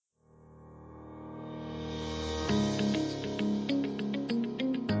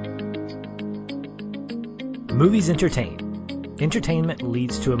Movies entertain. Entertainment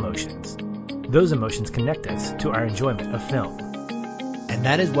leads to emotions. Those emotions connect us to our enjoyment of film. And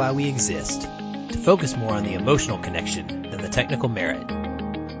that is why we exist, to focus more on the emotional connection than the technical merit.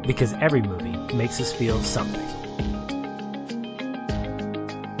 Because every movie makes us feel something.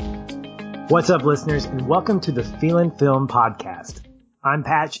 What's up, listeners, and welcome to the Feelin' Film Podcast. I'm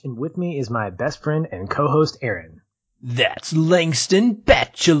Patch, and with me is my best friend and co-host, Aaron. That's Langston,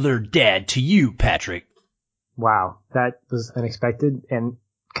 bachelor dad to you, Patrick. Wow, that was unexpected and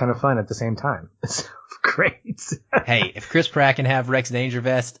kind of fun at the same time. It's great. Hey, if Chris Pratt can have Rex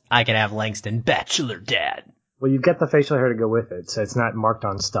Dangervest, I can have Langston, bachelor dad. Well, you've got the facial hair to go with it, so it's not marked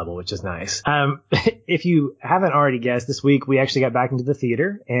on stubble, which is nice. If you haven't already guessed, this week we actually got back into the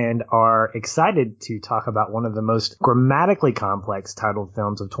theater and are excited to talk about one of the most grammatically complex titled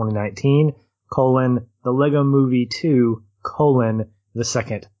films of 2019, The Lego Movie 2, the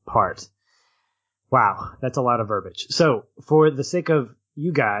second part. Wow, that's a lot of verbiage. So, for the sake of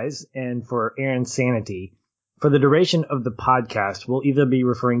you guys and for Aaron's sanity, for the duration of the podcast, we'll either be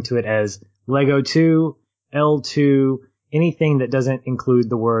referring to it as Lego 2, L2, anything that doesn't include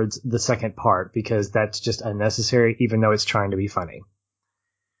the words the second part, because that's just unnecessary, even though it's trying to be funny.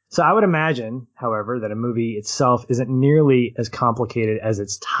 So I would imagine, however, that a movie itself isn't nearly as complicated as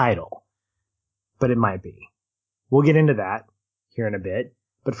its title, but it might be. We'll get into that here in a bit,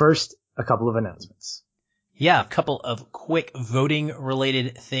 but first, a couple of announcements. Yeah, a couple of quick voting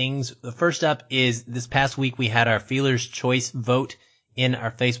related things. The first up is this past week we had our Feeler's Choice vote in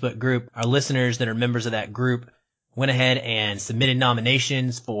our Facebook group. Our listeners that are members of that group went ahead and submitted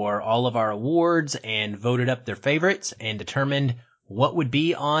nominations for all of our awards and voted up their favorites and determined what would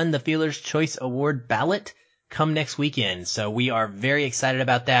be on the Feeler's Choice Award ballot come next weekend. So we are very excited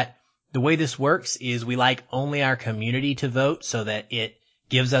about that. The way this works is we like only our community to vote so that it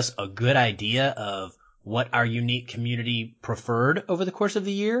gives us a good idea of what our unique community preferred over the course of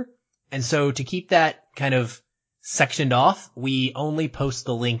the year. And so to keep that kind of sectioned off, we only post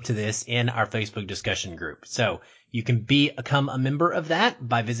the link to this in our Facebook discussion group. So you can become a member of that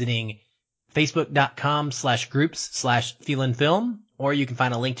by visiting facebook.com/groups/feelinfilm, or you can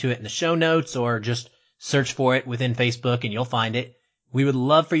find a link to it in the show notes or just search for it within Facebook and you'll find it. We would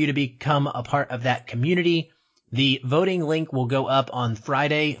love for you to become a part of that community. The voting link will go up on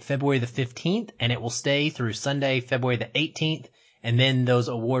Friday, February the 15th, and it will stay through Sunday, February the 18th. And then those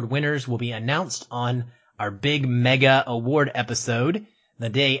award winners will be announced on our big mega award episode the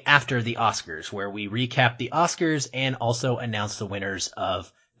day after the Oscars, where we recap the Oscars and also announce the winners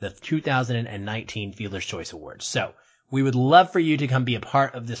of the 2019 Feeler's Choice Awards. So we would love for you to come be a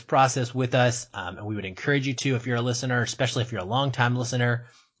part of this process with us. And we would encourage you to, if you're a listener, especially if you're a longtime listener.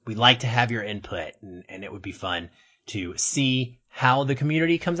 We'd like to have your input, and it would be fun to see how the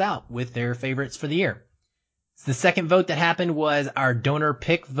community comes out with their favorites for the year. So the second vote that happened was our donor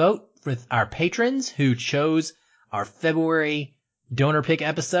pick vote with our patrons who chose our February donor pick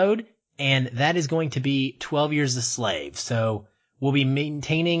episode, and that is going to be 12 Years a Slave. So we'll be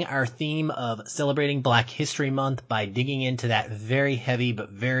maintaining our theme of celebrating Black History Month by digging into that very heavy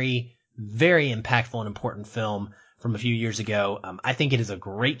but very, very impactful and important film from a few years ago. I think it is a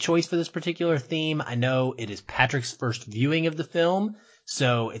great choice for this particular theme. I know it is Patrick's first viewing of the film,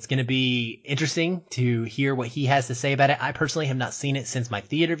 so it's going to be interesting to hear what he has to say about it. I personally have not seen it since my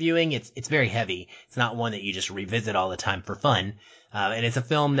theater viewing. It's very heavy. It's not one that you just revisit all the time for fun. And it's a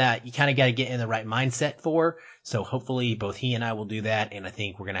film that you kind of got to get in the right mindset for. So hopefully both he and I will do that, and I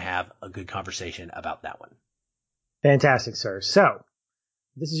think we're going to have a good conversation about that one. Fantastic, sir. So,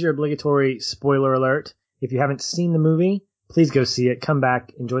 this is your obligatory spoiler alert. If you haven't seen the movie, please go see it, come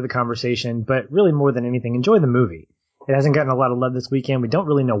back, enjoy the conversation, but really more than anything, enjoy the movie. It hasn't gotten a lot of love this weekend. We don't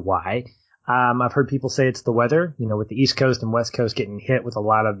really know why. I've heard people say it's the weather, with the East Coast and West Coast getting hit with a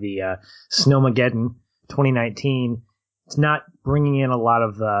lot of the Snowmageddon 2019. It's not bringing in a lot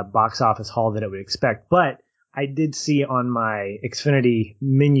of the box office haul that it would expect, but I did see on my Xfinity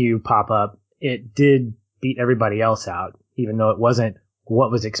menu pop up, it did beat everybody else out, even though it wasn't what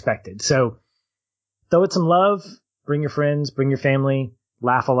was expected. So, throw it some love, bring your friends, bring your family,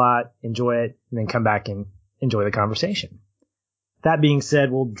 laugh a lot, enjoy it, and then come back and enjoy the conversation. That being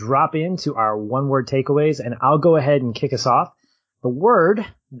said, we'll drop into our one-word takeaways, and I'll go ahead and kick us off. The word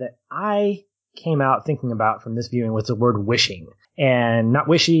that I came out thinking about from this viewing was the word wishing. And not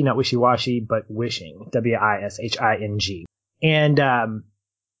wishy, not wishy-washy, but wishing. W-I-S-H-I-N-G. And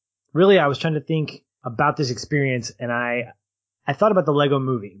really, I was trying to think about this experience, and I thought about the Lego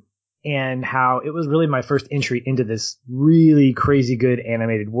Movie and how it was really my first entry into this really crazy good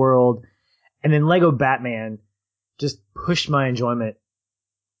animated world. And then Lego Batman just pushed my enjoyment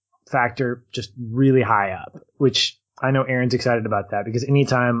factor just really high up, which I know Aaron's excited about that because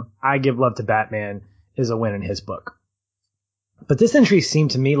anytime I give love to Batman is a win in his book. But this entry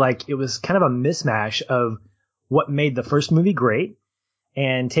seemed to me like it was kind of a mismatch of what made the first movie great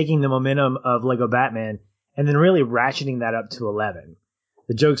and taking the momentum of Lego Batman and then really ratcheting that up to 11.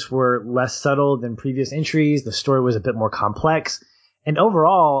 The jokes were less subtle than previous entries. The story was a bit more complex. And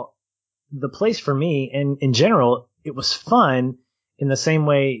overall, the place for me, and in general, it was fun in the same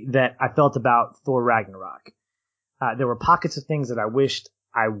way that I felt about Thor Ragnarok. There were pockets of things that I wished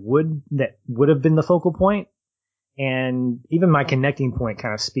that would have been the focal point. And even my connecting point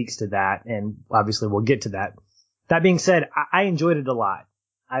kind of speaks to that. And obviously we'll get to that. That being said, I enjoyed it a lot.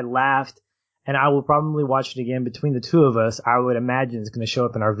 I laughed, and I will probably watch it again. Between the two of us, I would imagine it's going to show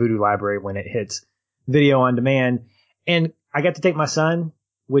up in our Vudu library when it hits video on demand. And I got to take my son,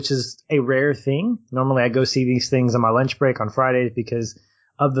 which is a rare thing. Normally I go see these things on my lunch break on Fridays because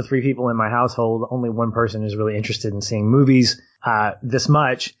of the 3 people in my household, only one person is really interested in seeing movies this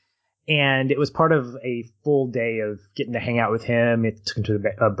much. And it was part of a full day of getting to hang out with him. It took him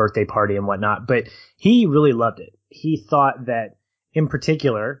to a birthday party and whatnot, but he really loved it. He thought that in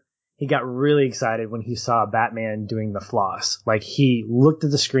particular, he got really excited when he saw Batman doing the floss. Like he looked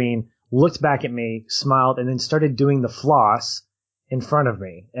at the screen, looked back at me, smiled, and then started doing the floss in front of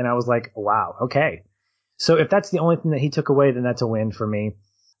me. And I was like, wow, okay. So if that's the only thing that he took away, then that's a win for me.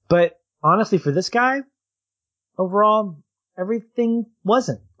 But honestly, for this guy, overall, everything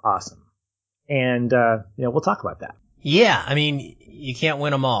wasn't awesome. And, we'll talk about that. Yeah, I mean, you can't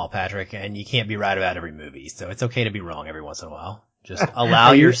win them all, Patrick, and you can't be right about every movie. So it's okay to be wrong every once in a while. Just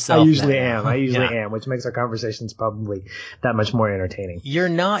allow yourself. I usually am, which makes our conversations probably that much more entertaining. You're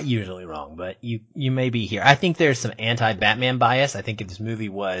not usually wrong, but you may be here. I think there's some anti-Batman bias. I think if this movie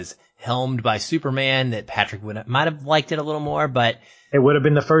was helmed by Superman, that Patrick might have liked it a little more, but it would have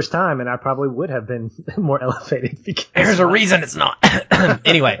been the first time, and I probably would have been more elevated. Because there's a reason it's not.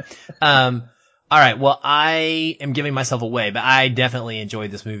 Anyway, all right. Well, I am giving myself away, but I definitely enjoyed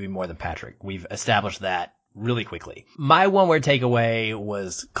this movie more than Patrick. We've established that really quickly. My one word takeaway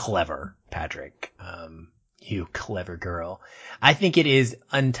was clever, Patrick. You clever girl. I think it is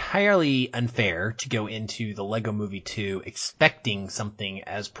entirely unfair to go into the Lego Movie 2 expecting something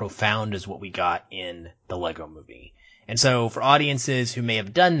as profound as what we got in the Lego Movie. And so for audiences who may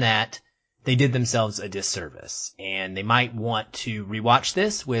have done that, they did themselves a disservice, and they might want to rewatch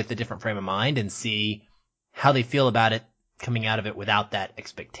this with a different frame of mind and see how they feel about it coming out of it without that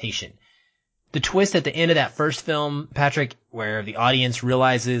expectation. The twist at the end of that first film, Patrick, where the audience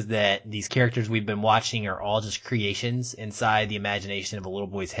realizes that these characters we've been watching are all just creations inside the imagination of a little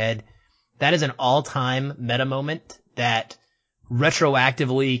boy's head, that is an all-time meta moment that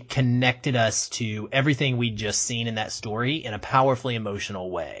retroactively connected us to everything we'd just seen in that story in a powerfully emotional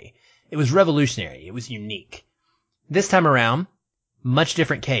way. It was revolutionary. It was unique. This time around, much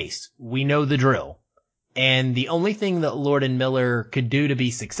different case. We know the drill. And the only thing that Lord and Miller could do to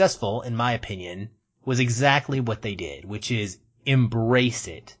be successful, in my opinion, was exactly what they did, which is embrace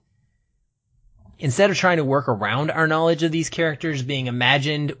it. Instead of trying to work around our knowledge of these characters being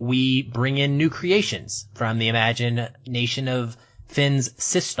imagined, we bring in new creations from the imagination of Finn's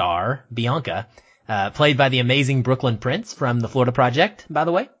sister, Bianca, played by the amazing Brooklyn Prince from the Florida Project, by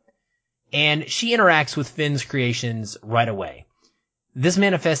the way. And she interacts with Finn's creations right away. This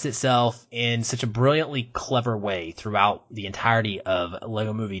manifests itself in such a brilliantly clever way throughout the entirety of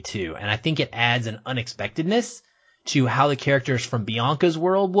Lego Movie 2, and I think it adds an unexpectedness to how the characters from Bianca's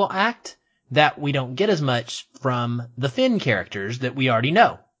world will act that we don't get as much from the Finn characters that we already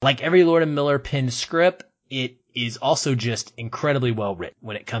know. Like every Lord and Miller pinned script, it is also just incredibly well written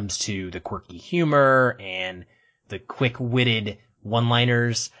when it comes to the quirky humor and the quick-witted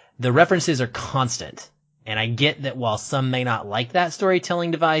one-liners. The references are constant. And I get that while some may not like that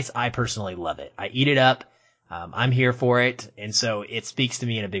storytelling device, I personally love it. I eat it up. I'm here for it. And so it speaks to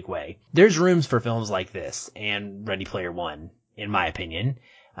me in a big way. There's rooms for films like this and Ready Player One, in my opinion,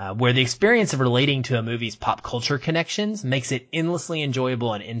 where the experience of relating to a movie's pop culture connections makes it endlessly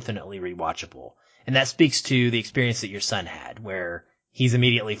enjoyable and infinitely rewatchable. And that speaks to the experience that your son had, where he's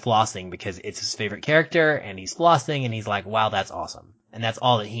immediately flossing because it's his favorite character and he's flossing and he's like, wow, that's awesome. And that's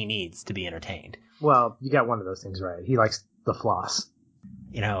all that he needs to be entertained. Well, you got one of those things right. He likes the floss.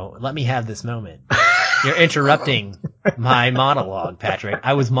 Let me have this moment. You're interrupting my monologue, Patrick.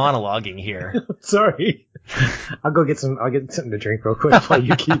 I was monologuing here. Sorry. I'll get something to drink real quick while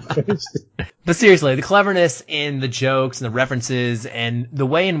you keep finishing. But seriously, the cleverness in the jokes and the references and the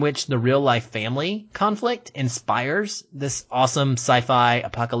way in which the real life family conflict inspires this awesome sci-fi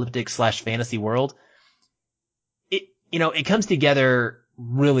apocalyptic / fantasy world. It comes together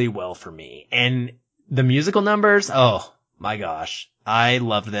really well for me. And the musical numbers, oh my gosh, I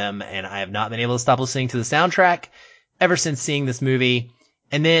loved them, and I have not been able to stop listening to the soundtrack ever since seeing this movie.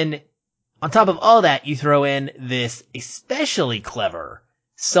 And then on top of all that, you throw in this especially clever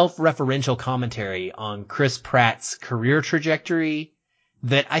self-referential commentary on Chris Pratt's career trajectory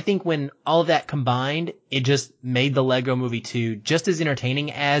that I think when all of that combined, it just made the Lego Movie 2 just as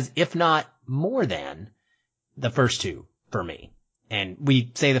entertaining as, if not more than, the first two for me. And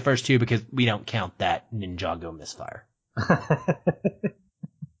we say the first two because we don't count that Ninjago misfire.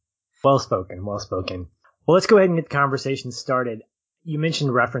 Well spoken, well spoken. Well, let's go ahead and get the conversation started. You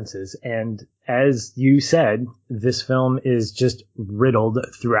mentioned references, and as you said, this film is just riddled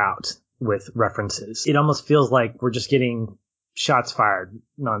throughout with references. It almost feels like we're just getting shots fired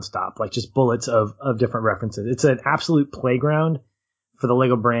nonstop, like just bullets of different references. It's an absolute playground for the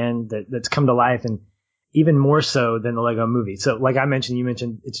Lego brand that's come to life, and even more so than the Lego Movie. So like I mentioned, you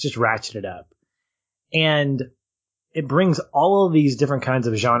mentioned it's just ratcheted up. And it brings all of these different kinds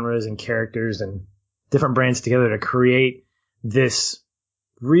of genres and characters and different brands together to create this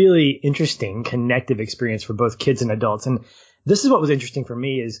really interesting connective experience for both kids and adults. And this is what was interesting for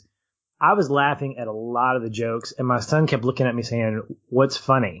me is I was laughing at a lot of the jokes, and my son kept looking at me saying, "What's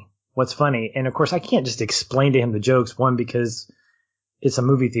funny? What's funny?" And of course I can't just explain to him the jokes, one, because it's a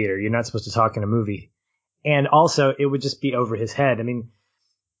movie theater. You're not supposed to talk in a movie. And also it would just be over his head. I mean,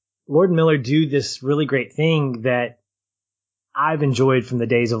 Lord and Miller do this really great thing that I've enjoyed from the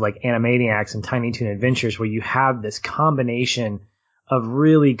days of like Animaniacs and Tiny Toon Adventures, where you have this combination of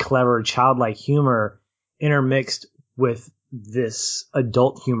really clever childlike humor intermixed with this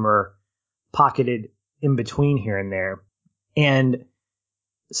adult humor pocketed in between here and there. And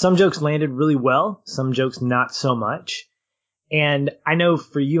some jokes landed really well, some jokes not so much. And I know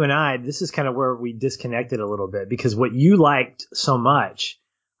for you and I, this is kind of where we disconnected a little bit, because what you liked so much,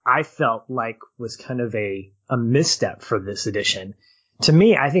 I felt like was kind of a misstep for this edition. To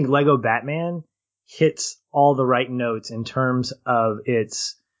me, I think Lego Batman hits all the right notes in terms of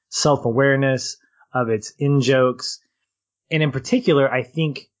its self-awareness, of its in-jokes. And in particular, I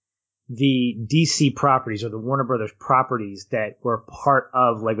think the DC properties or the Warner Brothers properties that were part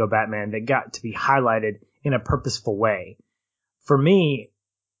of Lego Batman that got to be highlighted in a purposeful way. For me,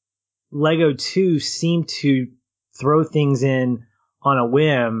 Lego 2 seemed to throw things in on a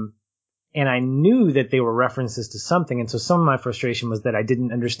whim, and I knew that they were references to something. And so some of my frustration was that I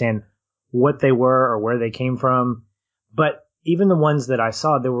didn't understand what they were or where they came from. But even the ones that I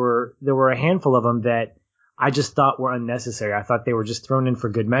saw, there were a handful of them that I just thought were unnecessary. I thought they were just thrown in for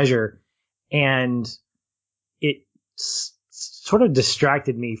good measure. And it sort of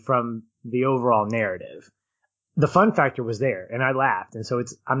distracted me from the overall narrative. The fun factor was there, and I laughed. And so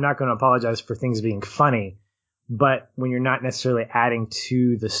I'm not going to apologize for things being funny. But when you're not necessarily adding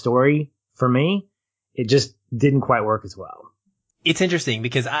to the story, for me, it just didn't quite work as well. It's interesting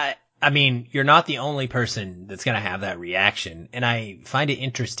because I mean, you're not the only person that's going to have that reaction. And I find it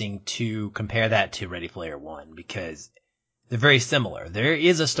interesting to compare that to Ready Player One because they're very similar. There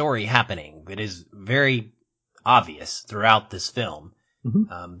is a story happening that is very obvious throughout this film.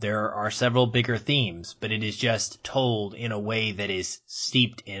 Mm-hmm. There are several bigger themes, but it is just told in a way that is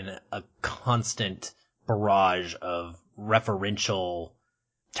steeped in a constant barrage of referential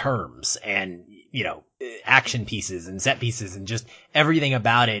terms and, you know, action pieces and set pieces, and just everything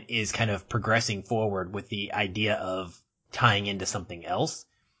about it is kind of progressing forward with the idea of tying into something else.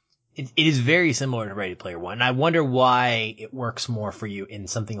 It is very similar to Ready Player One. I wonder why it works more for you in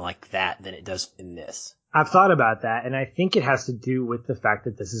something like that than it does in this. I've thought about that, and I think it has to do with the fact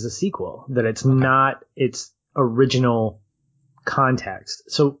that this is a sequel, that it's not its original context.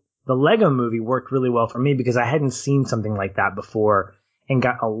 So the Lego Movie worked really well for me because I hadn't seen something like that before and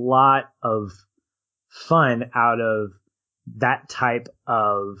got a lot of fun out of that type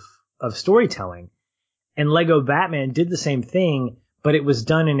of storytelling. And Lego Batman did the same thing, but it was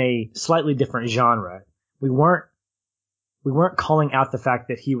done in a slightly different genre. We weren't calling out the fact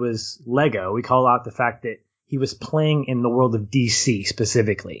that he was Lego. We call out the fact that he was playing in the world of DC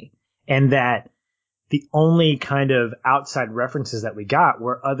specifically, and that the only kind of outside references that we got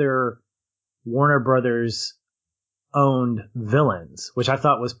were other Warner Brothers owned villains, which I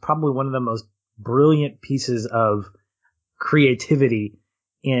thought was probably one of the most brilliant pieces of creativity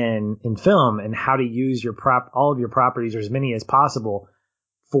in film, and how to use all of your properties, or as many as possible,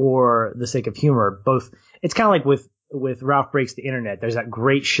 for the sake of humor. Both, it's kind of like with Ralph Breaks the Internet. There's that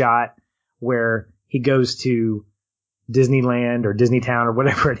great shot where he goes to Disneyland or Disneytown or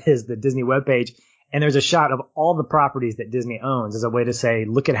whatever it is, the Disney webpage, and there's a shot of all the properties that Disney owns as a way to say,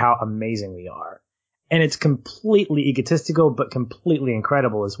 look at how amazing we are. And it's completely egotistical, but completely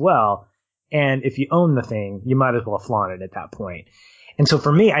incredible as well. And if you own the thing, you might as well flaunt it at that point. And so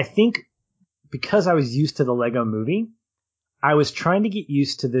for me, I think because I was used to the Lego movie, I was trying to get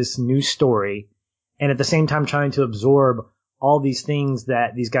used to this new story and at the same time trying to absorb all these things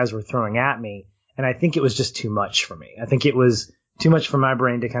that these guys were throwing at me. And I think it was just too much for me. I think it was too much for my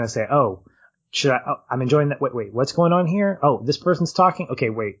brain to kind of say, oh, I'm enjoying that. Wait, what's going on here? Oh, this person's talking. Okay,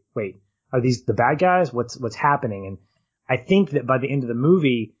 wait. Are these the bad guys? What's happening? And I think that by the end of the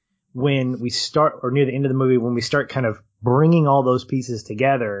movie, when we start, or near the end of the movie, when we start kind of bringing all those pieces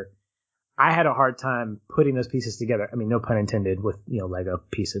together, I had a hard time putting those pieces together. I mean, no pun intended with, Lego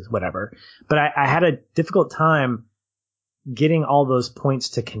pieces, whatever. But I had a difficult time getting all those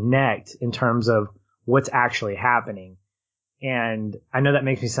points to connect in terms of what's actually happening. And I know that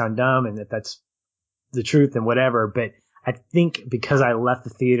makes me sound dumb and that's the truth and whatever, but I think because I left the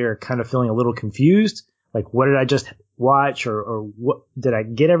theater kind of feeling a little confused, like what did I just watch or what did I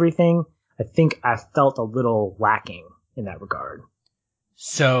get everything? I think I felt a little lacking in that regard.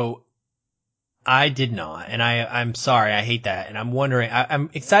 So I did not, and I'm sorry, I hate that, and I'm wondering,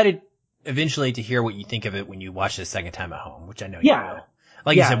 I'm excited eventually to hear what you think of it when you watch it a second time at home, which I know you will.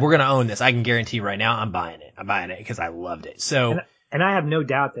 Like you said, we're going to own this. I can guarantee right now I'm buying it. I'm buying it because I loved it. So, and I have no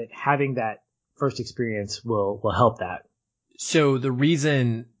doubt that having that first experience will help that. So the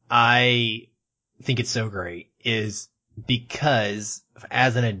reason I think it's so great is because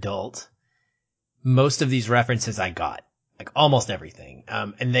as an adult, most of these references I got, like almost everything.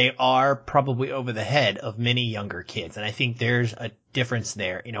 And they are probably over the head of many younger kids. And I think there's a difference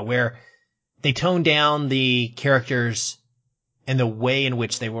there, where they tone down the characters and the way in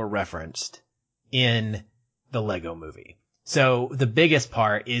which they were referenced in the Lego movie. So the biggest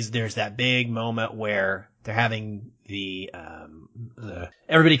part is there's that big moment where they're having the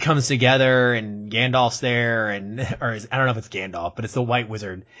everybody comes together and Gandalf's there I don't know if it's Gandalf, but it's the White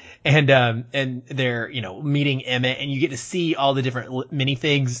Wizard. And they're, meeting Emmett and you get to see all the different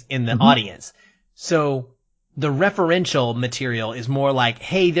minifigs in the audience. So the referential material is more like,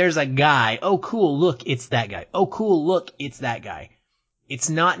 hey, there's a guy. Oh, cool. Look, it's that guy. Oh, cool. Look, it's that guy. It's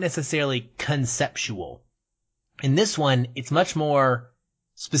not necessarily conceptual. In this one, it's much more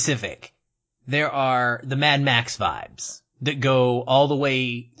specific. There are the Mad Max vibes that go all the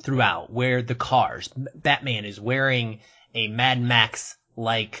way throughout, where the cars, Batman is wearing a Mad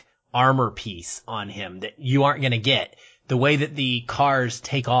Max-like armor piece on him that you aren't going to get. The way that the cars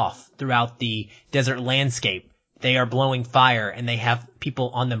take off throughout the desert landscape, they are blowing fire and they have people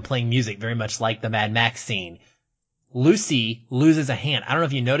on them playing music, very much like the Mad Max scene. Lucy loses a hand. I don't know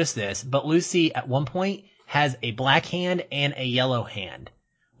if you noticed this, but Lucy at one point has a black hand and a yellow hand,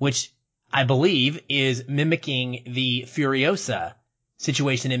 which I believe is mimicking the Furiosa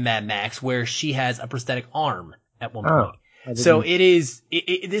situation in Mad Max where she has a prosthetic arm at one point. So it is,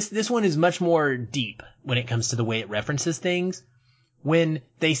 this one is much more deep when it comes to the way it references things. When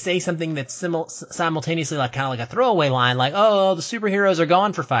they say something that's simultaneously like kind of like a throwaway line, like, oh, the superheroes are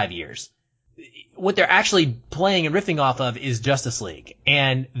gone for 5 years. What they're actually playing and riffing off of is Justice League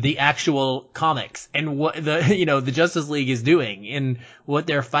and the actual comics and what the Justice League is doing and what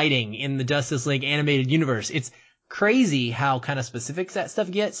they're fighting in the Justice League animated universe. It's crazy how kind of specific that stuff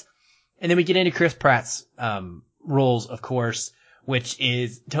gets. And then we get into Chris Pratt's, roles, of course, which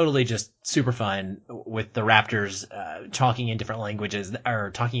is totally just super fun with the Raptors, talking in different languages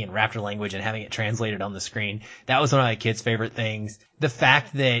or talking in Raptor language and having it translated on the screen. That was one of my kids' favorite things. The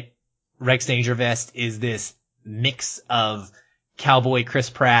fact that Rex Dangervest is this mix of cowboy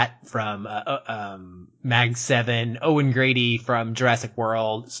Chris Pratt from Mag 7, Owen Grady from Jurassic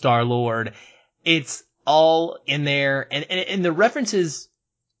World, Star-Lord. It's all in there. And the references,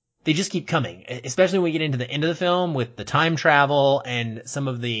 they just keep coming, especially when we get into the end of the film with the time travel and some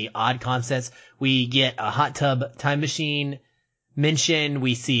of the odd concepts. We get a hot tub time machine mentioned.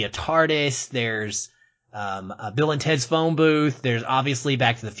 We see a TARDIS. There's a Bill and Ted's phone booth. There's obviously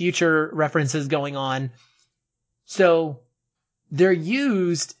Back to the Future references going on. So they're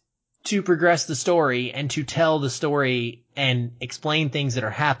used to progress the story and to tell the story and explain things that are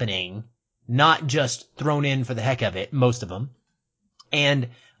happening, not just thrown in for the heck of it, most of them. And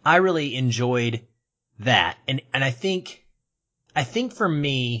I really enjoyed that. And I think for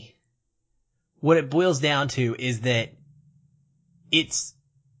me, what it boils down to is that it's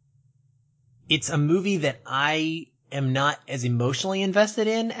a movie that I am not as emotionally invested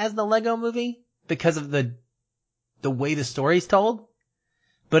in as the Lego movie because of the way the story's told.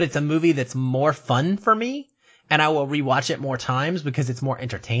 But it's a movie that's more fun for me, and I will rewatch it more times because it's more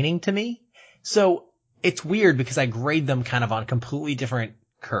entertaining to me. So it's weird because I grade them kind of on completely different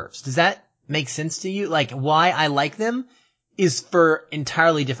curves. Does that make sense to you. Like why I like them is for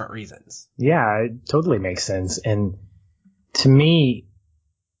entirely different reasons. Yeah, it totally makes sense. And to me,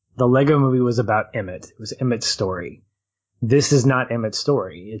 the Lego movie was about Emmett. It was Emmett's story. This is not Emmett's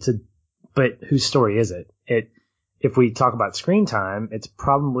story. But whose story is it? If we talk about screen time, it's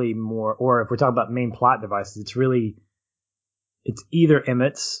probably more, or if we're talking about main plot devices, it's either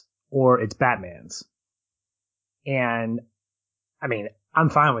Emmett's or it's Batman's. And I mean, I'm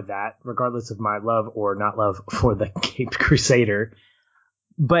fine with that, regardless of my love or not love for the Caped Crusader.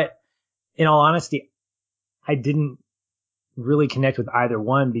 But in all honesty, I didn't really connect with either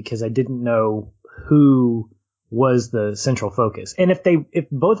one because I didn't know who was the central focus. And if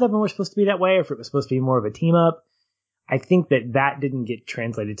both of them were supposed to be that way, or if it was supposed to be more of a team up, I think that didn't get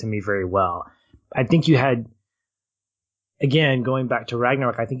translated to me very well. I think you had, again, going back to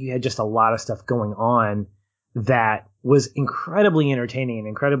Ragnarok, I think you had just a lot of stuff going on that was incredibly entertaining and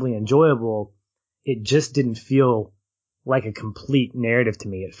incredibly enjoyable. It just didn't feel like a complete narrative to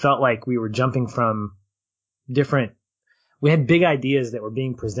me. It felt like we were jumping from we had big ideas that were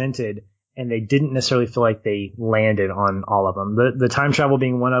being presented, and they didn't necessarily feel like they landed on all of them. The time travel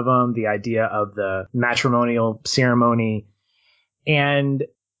being one of them, the idea of the matrimonial ceremony. And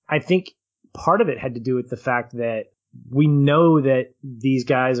I think part of it had to do with the fact that we know that these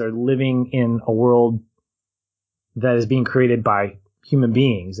guys are living in a world that is being created by human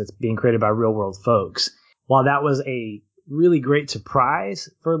beings. That's being created by real world folks. While that was a really great surprise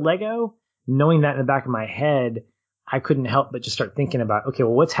for Lego, knowing that in the back of my head, I couldn't help but just start thinking about, okay,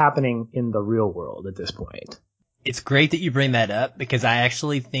 well, what's happening in the real world at this point? It's great that you bring that up because I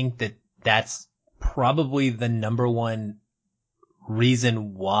actually think that that's probably the number one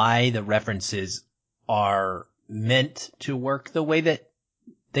reason why the references are meant to work the way that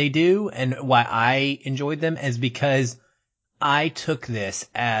they do and why I enjoyed them is because I took this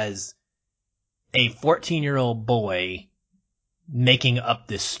as a 14-year-old boy making up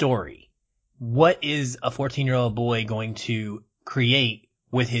this story. What is a 14-year-old boy going to create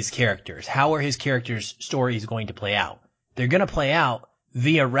with his characters? How are his characters' stories going to play out? They're going to play out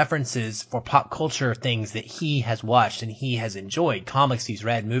via references for pop culture things that he has watched and he has enjoyed. Comics he's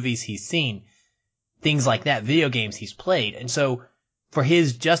read, movies he's seen, things like that, video games he's played. And so for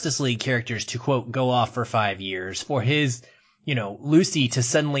his Justice League characters to, quote, go off for 5 years, for his, Lucy to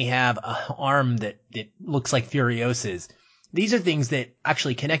suddenly have an arm that looks like Furiosa's, these are things that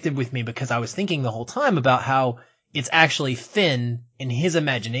actually connected with me because I was thinking the whole time about how it's actually Finn in his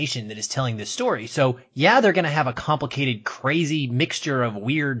imagination that is telling this story. So yeah, they're going to have a complicated, crazy mixture of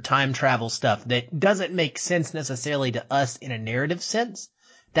weird time travel stuff that doesn't make sense necessarily to us in a narrative sense.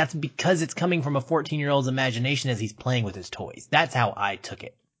 That's because it's coming from a 14-year-old's imagination as he's playing with his toys. That's how I took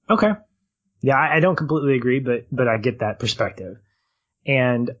it. Okay. Yeah, I don't completely agree, but I get that perspective.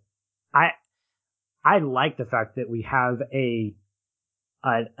 And I like the fact that we have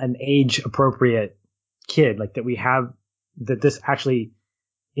an age appropriate kid, like that we have that this actually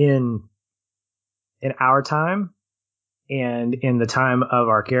in our time and in the time of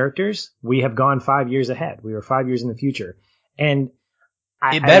our characters, we have gone 5 years ahead. We were 5 years in the future. And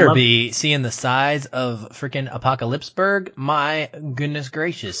it better be seeing the size of freaking Apocalypseburg. My goodness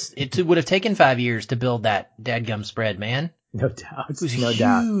gracious. It would have taken 5 years to build that dadgum spread, man. No doubt. It was no huge.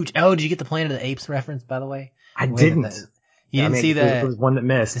 doubt. Oh, did you get the Planet of the Apes reference, by the way? I didn't. You didn't see it was one that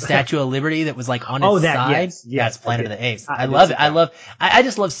missed. the Statue of Liberty that was like on its side? Yes, that's Planet of the Apes. I love it. I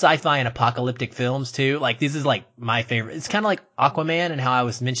just love sci-fi and apocalyptic films too. Like this is like my favorite. It's kind of like Aquaman and how I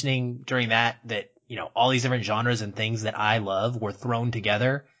was mentioning during that, all these different genres and things that I love were thrown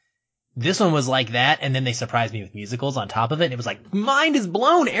together. This one was like that, and then they surprised me with musicals on top of it, and it was like, mind is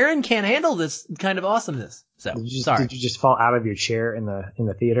blown. Aaron can't handle this kind of awesomeness. So, sorry. Did you just fall out of your chair in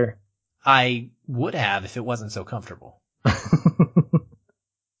the theater? I would have if it wasn't so comfortable.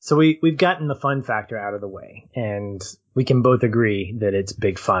 So we've gotten the fun factor out of the way, and we can both agree that it's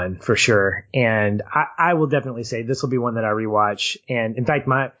big fun for sure. And I will definitely say this will be one that I rewatch. And in fact,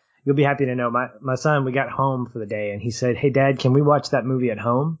 you'll be happy to know my son, we got home for the day, and he said, "Hey, Dad, can we watch that movie at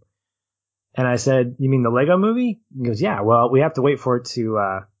home?" And I said, "You mean the Lego movie?" He goes, "Yeah, well, we have to wait for it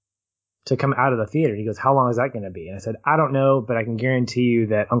to come out of the theater." He goes, "How long is that going to be?" And I said, "I don't know, but I can guarantee you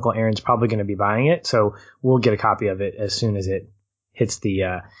that Uncle Aaron's probably going to be buying it. So we'll get a copy of it as soon as it hits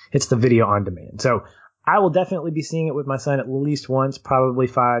the video on demand." So I will definitely be seeing it with my son at least once, probably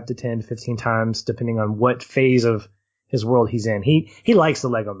 5 to 10 to 15 times, depending on what phase of his world he's in. He likes the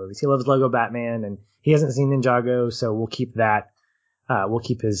Lego movies. He loves Lego Batman, and he hasn't seen Ninjago, so we'll keep that. We'll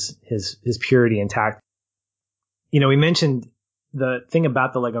keep his purity intact. We mentioned the thing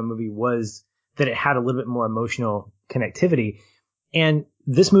about the Lego movie was that it had a little bit more emotional connectivity. And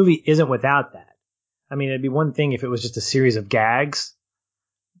this movie isn't without that. I mean, it'd be one thing if it was just a series of gags,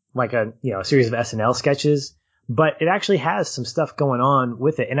 like a series of SNL sketches, but it actually has some stuff going on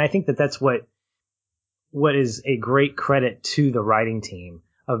with it. And I think that that's what is a great credit to the writing team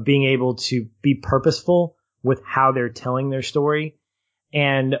of being able to be purposeful with how they're telling their story.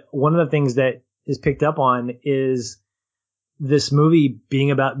 And one of the things that is picked up on is this movie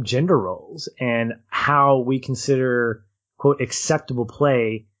being about gender roles and how we consider, quote, acceptable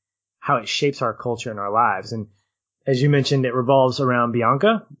play, how it shapes our culture and our lives. And as you mentioned, it revolves around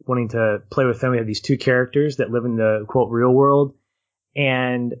Bianca wanting to play with them. We have these two characters that live in the, quote, real world.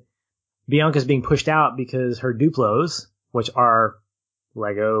 And Bianca's being pushed out because her Duplos, which are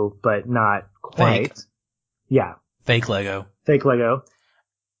Lego, but not quite. Fake. Yeah. Fake Lego.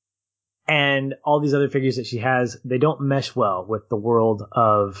 And all these other figures that she has, they don't mesh well with the world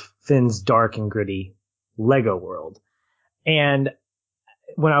of Finn's dark and gritty Lego world. And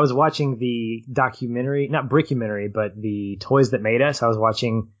when I was watching the documentary, not Brickumentary, but the Toys That Made Us, I was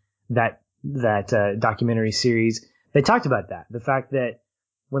watching that documentary series. They talked about that. The fact that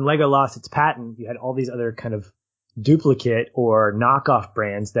when Lego lost its patent, you had all these other kind of duplicate or knockoff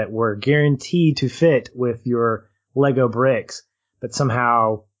brands that were guaranteed to fit with your Lego bricks, but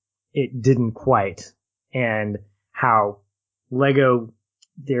somehow it didn't quite. And how Lego,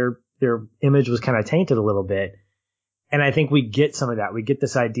 their image was kind of tainted a little bit. And I think we get some of that. We get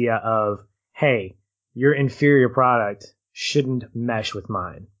this idea of, hey, your inferior product shouldn't mesh with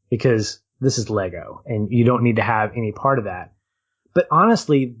mine because this is Lego and you don't need to have any part of that. But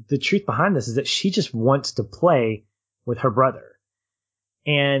honestly, the truth behind this is that she just wants to play with her brother.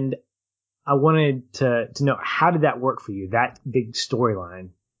 And I wanted to know, how did that work for you? That big storyline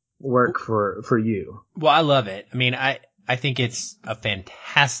work for you? Well, I love it. I mean, I think it's a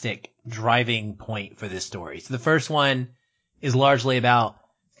fantastic driving point for this story. So the first one is largely about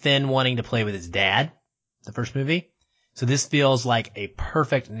Finn wanting to play with his dad, the first movie. So this feels like a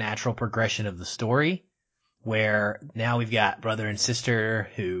perfect natural progression of the story, where now we've got brother and sister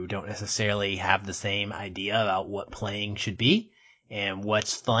who don't necessarily have the same idea about what playing should be and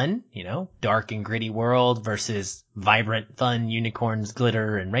what's fun, dark and gritty world versus vibrant, fun unicorns,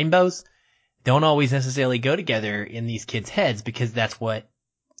 glitter, and rainbows. Don't always necessarily go together in these kids' heads because that's what,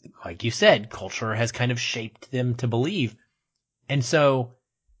 like you said, culture has kind of shaped them to believe. And so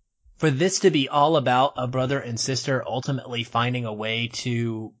for this to be all about a brother and sister ultimately finding a way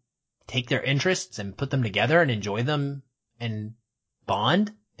to take their interests and put them together and enjoy them and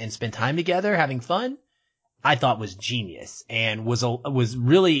bond and spend time together having fun, I thought was genius and was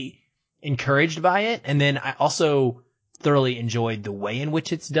really encouraged by it. And then I also thoroughly enjoyed the way in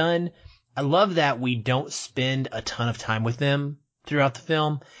which it's done. I love that we don't spend a ton of time with them throughout the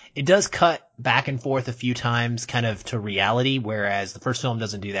film. It does cut back and forth a few times kind of to reality, whereas the first film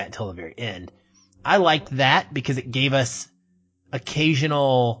doesn't do that until the very end. I liked that because it gave us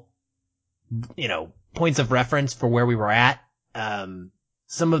occasional, points of reference for where we were at.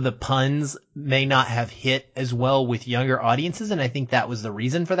 Some of the puns may not have hit as well with younger audiences, and I think that was the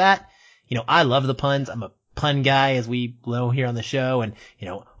reason for that. I love the puns. I'm a pun guy, as we know here on the show, and,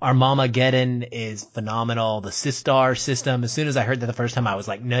 our Mama-geddon is phenomenal. The Sistar system, as soon as I heard that the first time, I was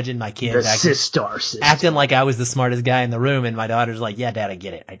like nudging my kids. The Sistar system. Acting like I was the smartest guy in the room, and my daughter's like, yeah, Dad, I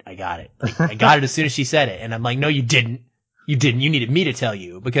get it. I got it. I got it as soon as she said it. And I'm like, no, you didn't. You didn't. You needed me to tell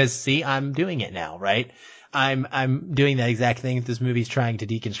you because see, I'm doing it now, right? I'm doing that exact thing that this movie's trying to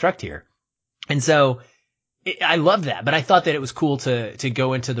deconstruct here. And so I love that, but I thought that it was cool to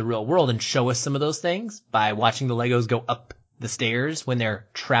go into the real world and show us some of those things by watching the Legos go up the stairs when they're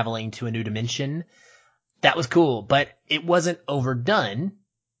traveling to a new dimension. That was cool, but it wasn't overdone.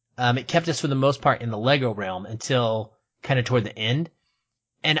 It kept us for the most part in the Lego realm until kind of toward the end.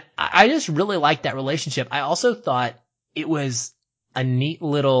 And I just really liked that relationship. I also thought it was a neat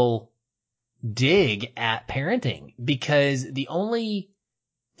little dig at parenting because the only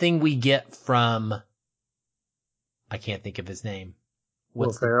thing we get from, I can't think of his name.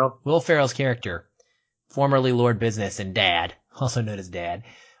 Will Ferrell? Will Ferrell's character, formerly Lord Business and Dad, also known as Dad,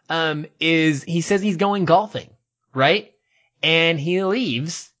 is he says he's going golfing, right? And he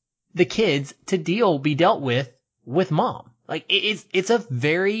leaves the kids to be dealt with Mom. Like it's a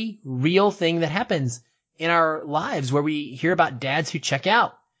very real thing that happens in our lives where we hear about dads who check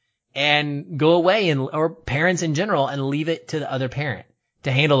out and go away or parents in general and leave it to the other parent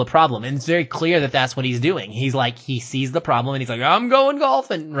to handle the problem. And it's very clear that that's what he's doing. He's like, he sees the problem and he's like, I'm going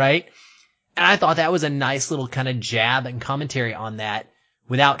golfing, right? And I thought that was a nice little kind of jab and commentary on that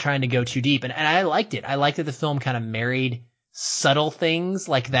without trying to go too deep. And I liked it. I liked that the film kind of married subtle things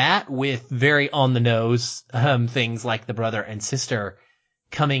like that with very on the nose, things like the brother and sister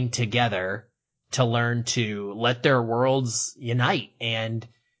coming together to learn to let their worlds unite, and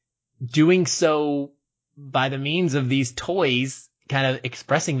doing so by the means of these toys, kind of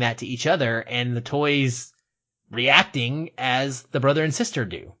expressing that to each other, and the toys reacting as the brother and sister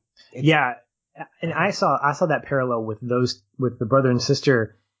do. Yeah. And I saw that parallel with the brother and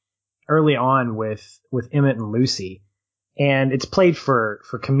sister early on with Emmett and Lucy. And it's played for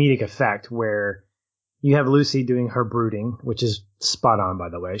comedic effect, where you have Lucy doing her brooding, which is spot on, by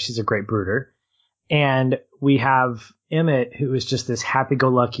the way. She's a great brooder. And we have Emmett, who is just this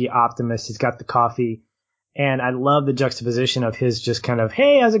happy-go-lucky optimist. He's got the coffee. And I love the juxtaposition of his just kind of,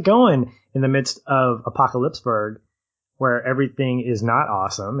 hey, how's it going? In the midst of Apocalypseburg, where everything is not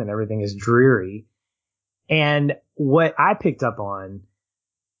awesome and everything is dreary. And what I picked up on,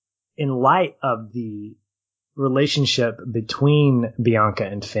 in light of the relationship between Bianca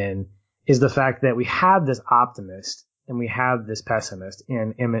and Finn, is the fact that we have this optimist and we have this pessimist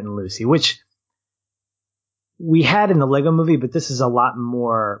in Emmett and Lucy, which we had in the Lego movie, but this is a lot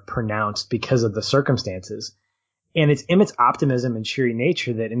more pronounced because of the circumstances. And it's Emmett's optimism and cheery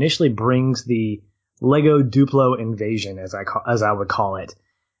nature that initially brings the Lego Duplo invasion, as I would call it,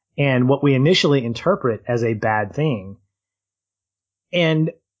 and what we initially interpret as a bad thing. And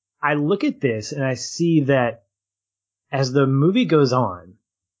I look at this and I see that as the movie goes on,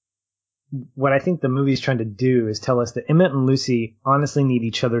 what I think the movie is trying to do is tell us that Emmett and Lucy honestly need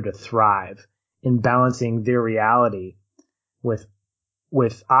each other to thrive in balancing their reality with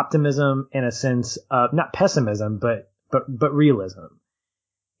optimism and a sense of not pessimism, but realism.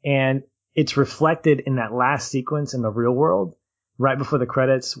 And it's reflected in that last sequence in the real world, right before the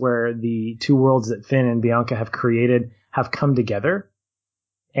credits, where the two worlds that Finn and Bianca have created have come together,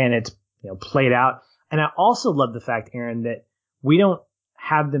 and it's played out. And I also love the fact, Aaron, that we don't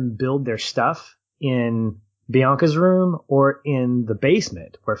have them build their stuff in Bianca's room or in the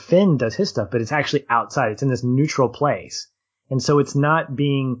basement where Finn does his stuff, but it's actually outside. It's in this neutral place. And so it's not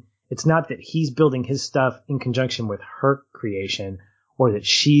that he's building his stuff in conjunction with her creation, or that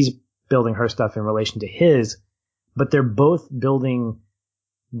she's building her stuff in relation to his, but they're both building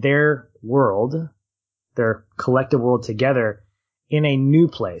their world, their collective world together in a new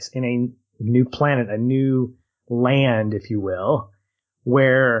place, in a new planet, a new land, if you will,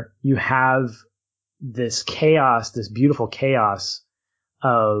 where you have this chaos, this beautiful chaos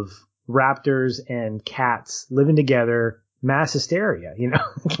of raptors and cats living together, mass hysteria,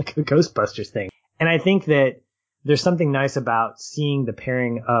 like a Ghostbusters thing. And I think that there's something nice about seeing the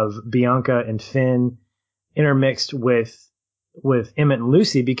pairing of Bianca and Finn intermixed with Emmett and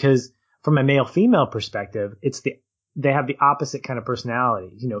Lucy, because from a male-female perspective, they have the opposite kind of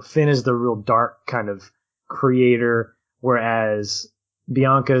personality. Finn is the real dark kind of creator, whereas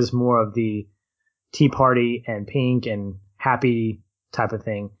Bianca's more of the tea party and pink and happy type of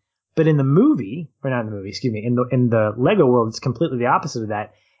thing. But in the movie, or not in the movie, excuse me, in the Lego world, it's completely the opposite of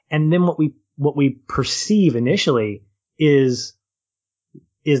that. And then what we perceive initially is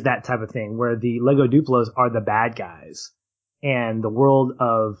that type of thing, where the Lego Duplos are the bad guys, and the world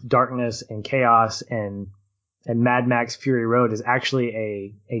of darkness and chaos and Mad Max Fury Road is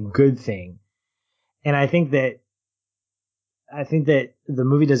actually a good thing. And I think that the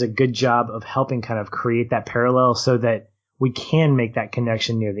movie does a good job of helping kind of create that parallel, so that we can make that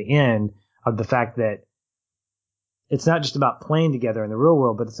connection near the end of the fact that it's not just about playing together in the real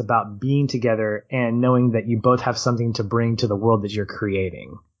world, but it's about being together and knowing that you both have something to bring to the world that you're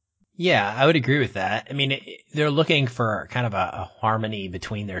creating. Yeah, I would agree with that. I mean, they're looking for kind of a harmony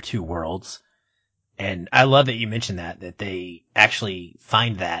between their two worlds. And I love that you mentioned that they actually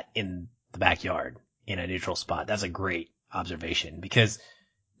find that in the backyard in a neutral spot. That's a great observation, because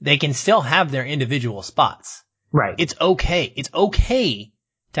they can still have their individual spots. Right. It's okay. It's okay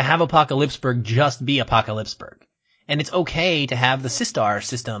to have Apocalypseburg just be Apocalypseburg. And it's okay to have the Sistar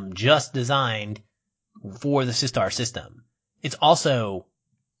system just designed for the Sistar system. It's also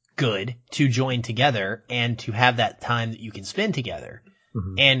good to join together and to have that time that you can spend together.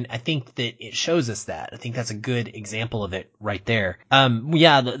 Mm-hmm. And I think that it shows us that. I think that's a good example of it right there.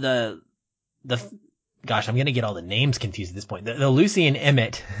 Yeah, gosh, I'm going to get all the names confused at this point. The Lucy and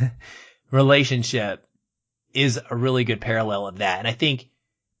Emmett relationship is a really good parallel of that. And I think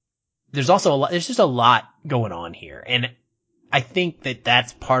there's also there's just a lot going on here. And I think that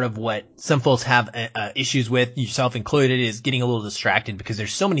that's part of what some folks have issues with, yourself included, is getting a little distracted, because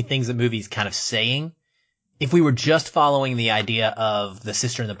there's so many things the movie's kind of saying. If we were just following the idea of the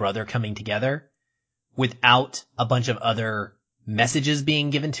sister and the brother coming together without a bunch of other messages being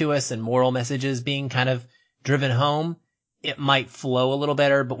given to us and moral messages being kind of driven home, it might flow a little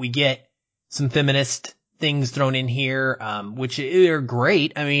better. But we get some feminist things thrown in here, which are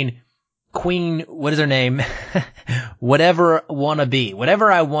great. I mean, Queen, what is her name? Whatever I wanna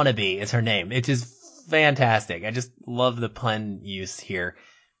be is her name. It's just fantastic. I just love the pun use here.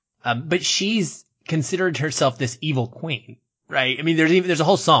 But she's considered herself this evil queen, right? I mean, there's a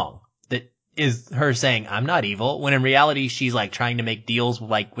whole song that is her saying, I'm not evil, when in reality, she's like trying to make deals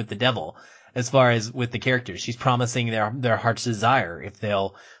like with the devil as far as with the characters. She's promising their heart's desire if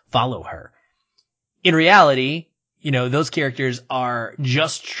they'll follow her. In reality, those characters are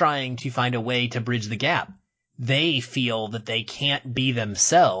just trying to find a way to bridge the gap. They feel that they can't be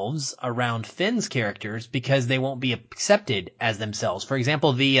themselves around Finn's characters because they won't be accepted as themselves. For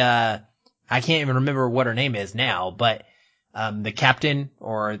example, I can't even remember what her name is now, but the captain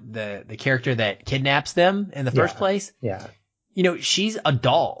or the character that kidnaps them in the first place. Yeah. She's a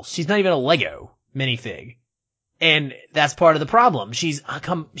doll. She's not even a Lego minifig. And that's part of the problem. She's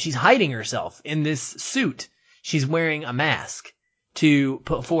hiding herself in this suit. She's wearing a mask to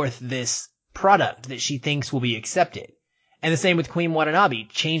put forth this product that she thinks will be accepted. And the same with Queen Watanabe,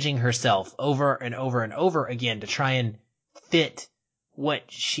 changing herself over and over and over again to try and fit what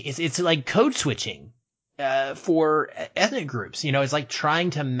she is. It's like code switching, for ethnic groups. It's like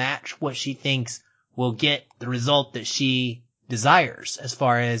trying to match what she thinks will get the result that she desires as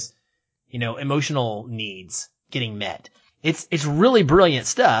far as, emotional needs getting met. It's really brilliant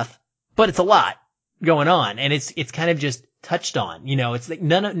stuff, but it's a lot going on, and it's kind of just touched on. It's like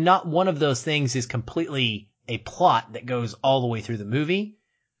not one of those things is completely a plot that goes all the way through the movie,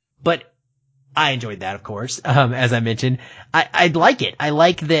 but I enjoyed that, of course. As I mentioned, I like it. I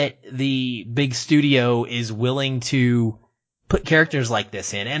like that the big studio is willing to put characters like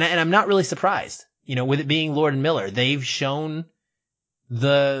this in, and I'm not really surprised. With it being Lord and Miller, they've shown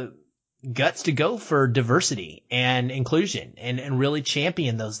the guts to go for diversity and inclusion and really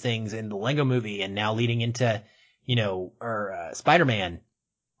champion those things in the Lego movie, and now leading into, Spider-Man,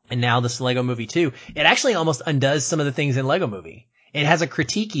 and now this Lego movie too. It actually almost undoes some of the things in Lego movie. It has a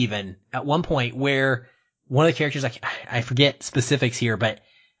critique even at one point where one of the characters, I forget specifics here, but,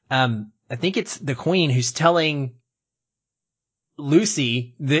 I think it's the Queen who's telling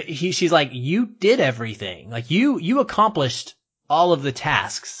Lucy that she's like, you did everything. Like you accomplished all of the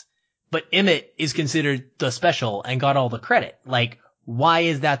tasks, but Emmett is considered the special and got all the credit. Like, why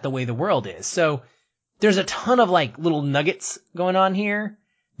is that the way the world is? So there's a ton of like little nuggets going on here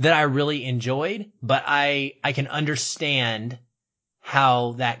that I really enjoyed, but I can understand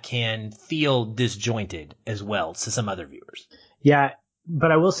how that can feel disjointed as well to some other viewers. Yeah,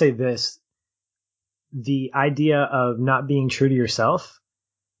 but I will say this. The idea of not being true to yourself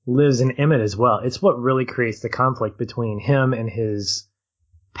lives in Emmett as well. It's what really creates the conflict between him and his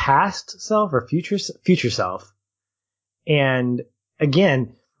past self or future self. And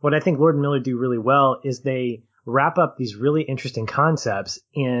again, what I think Lord and Miller do really well is they wrap up these really interesting concepts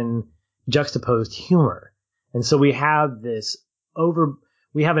in juxtaposed humor. And so we have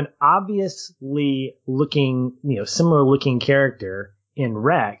an obviously looking, similar looking character in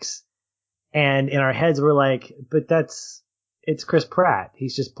Rex. And in our heads, we're like, but it's Chris Pratt.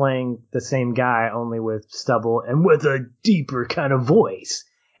 He's just playing the same guy, only with stubble and with a deeper kind of voice.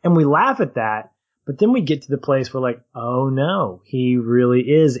 And we laugh at that. But then we get to the place where like, oh no, he really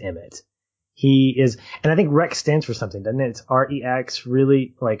is Emmett. He is, and I think Rex stands for something, doesn't it? It's REX,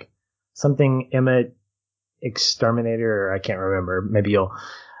 really like something Emmett Exterminator, or I can't remember. Maybe you'll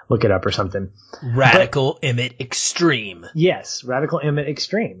look it up or something. Radical Emmett Extreme. Yes, Radical Emmett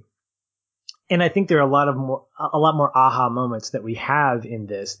Extreme. And I think there are a lot more aha moments that we have in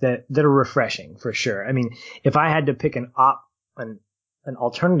this that are refreshing for sure. I mean, if I had to pick an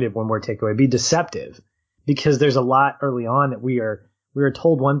alternative one word takeaway, it'd be deceptive, because there's a lot early on that we are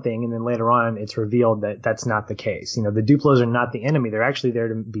told one thing, and then later on it's revealed that that's not the case. The Duplos are not the enemy; they're actually there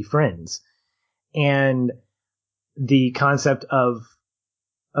to be friends. And the concept of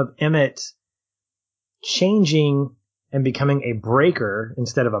Emmett changing and becoming a breaker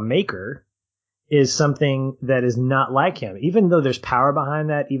instead of a maker is something that is not like him. Even though there's power behind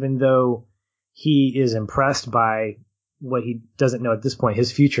that, even though he is impressed by what he doesn't know at this point,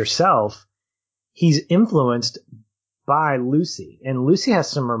 his future self, he's influenced by Lucy. And Lucy has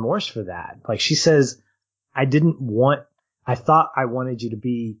some remorse for that. Like, she says, I thought I wanted you to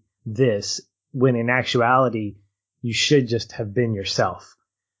be this, when in actuality, you should just have been yourself,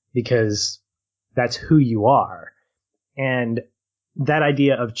 because that's who you are. And that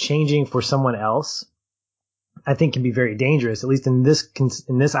idea of changing for someone else, I think, can be very dangerous, at least in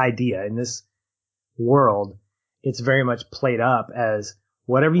this idea, in this world. It's very much played up as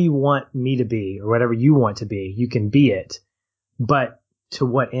whatever you want me to be or whatever you want to be, you can be it. But to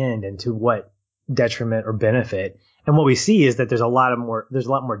what end and to what detriment or benefit. And what we see is that there's a lot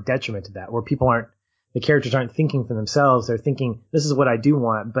more detriment to that, where the characters aren't thinking for themselves. They're thinking, this is what I do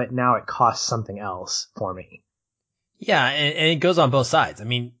want, but now it costs something else for me. Yeah, and it goes on both sides. I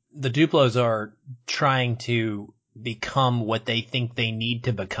mean, the Duplos are trying to become what they think they need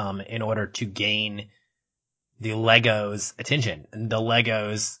to become in order to gain the Legos' attention and the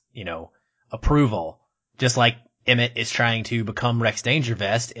Legos', approval. Just like Emmett is trying to become Rex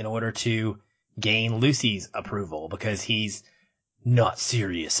Dangervest in order to gain Lucy's approval, because he's not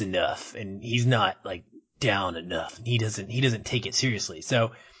serious enough and he's not like down enough. He doesn't take it seriously.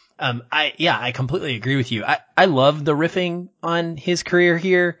 So, I completely agree with you. I love the riffing on his career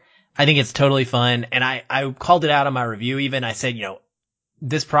here. I think it's totally fun. And I called it out on my review even. I said,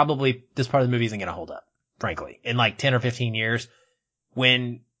 this part of the movie isn't going to hold up, frankly, in like 10 or 15 years,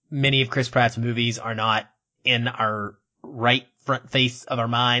 when many of Chris Pratt's movies are not in our right front face of our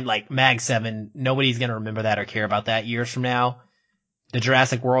mind. Like Mag 7, nobody's going to remember that or care about that years from now. The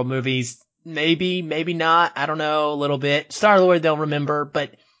Jurassic World movies, maybe not. I don't know, a little bit. Star-Lord, they'll remember,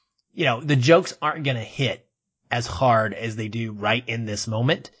 but the jokes aren't going to hit as hard as they do right in this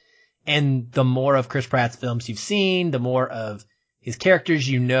moment. And the more of Chris Pratt's films you've seen, the more of his characters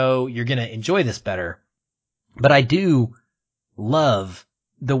you're going to enjoy this better. But I do love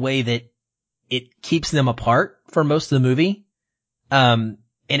the way that it keeps them apart for most of the movie. And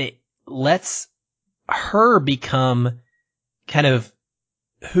it lets her become kind of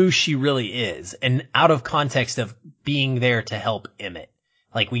who she really is, and out of context of being there to help Emmett.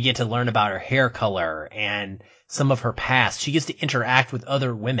 Like, we get to learn about her hair color and some of her past. She gets to interact with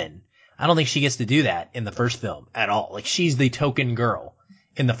other women. I don't think she gets to do that in the first film at all. Like, she's the token girl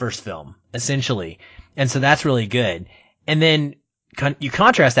in the first film, essentially. And so that's really good. And then you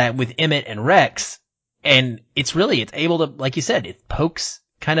contrast that with Emmett and Rex, and it's able to, like you said, it pokes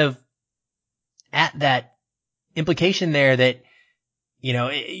kind of at that implication there that,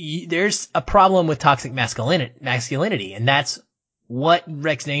 there's a problem with toxic masculinity, and that's what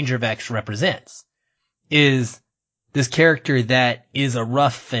Rex Dangervex represents, is this character that is a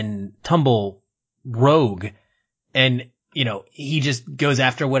rough and tumble rogue, and, he just goes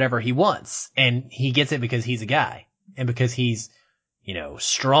after whatever he wants, and he gets it because he's a guy, and because he's,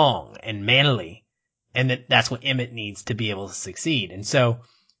 strong and manly, and that's what Emmett needs to be able to succeed. And so,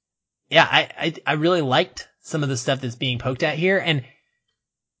 yeah, I really liked some of the stuff that's being poked at here, and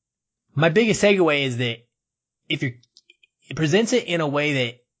my biggest takeaway is that it presents it in a way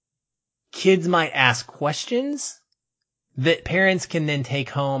that kids might ask questions that parents can then take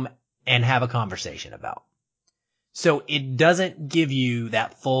home and have a conversation about. So it doesn't give you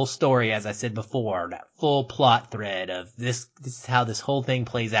that full story, as I said before, that full plot thread of this is how this whole thing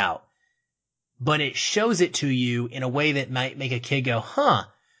plays out. But it shows it to you in a way that might make a kid go,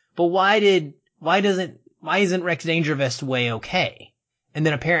 but why isn't Rex Dangervest's way okay? And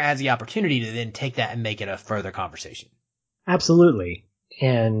then a parent has the opportunity to then take that and make it a further conversation. Absolutely.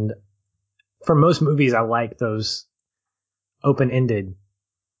 And for most movies, I like those open-ended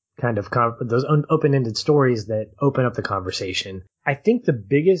open-ended stories that open up the conversation. I think the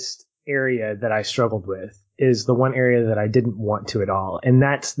biggest area that I struggled with is the one area that I didn't want to at all, and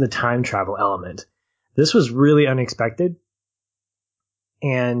that's the time travel element. This was really unexpected.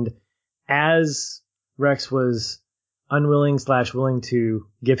 And as Rex was unwilling/willing to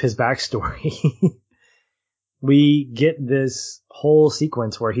give his backstory, we get this whole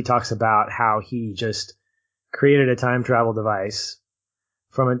sequence where he talks about how he just created a time travel device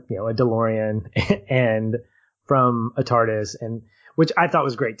from a DeLorean and from a TARDIS, and which I thought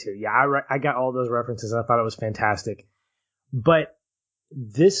was great too. Yeah, I got all those references. I thought it was fantastic. But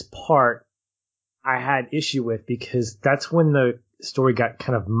this part I had issue with, because that's when the story got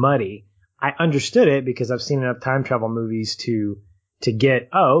kind of muddy. I understood it because I've seen enough time travel movies to get,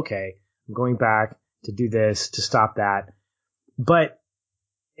 okay, I'm going back to do this, to stop that. But,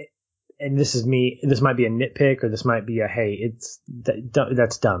 and this might be a nitpick, or this might be hey,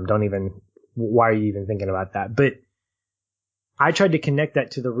 that's dumb. Why are you even thinking about that? But I tried to connect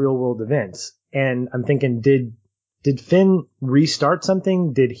that to the real world events, and I'm thinking, did Finn restart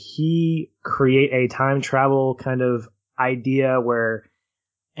something? Did he create a time travel kind of idea where,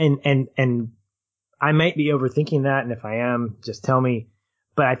 and I might be overthinking that, and if I am, just tell me.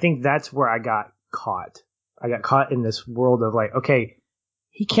 But I think that's where I got caught. I got caught in this world of like, okay,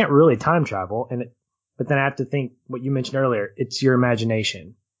 he can't really time travel, but then I have to think what you mentioned earlier. It's your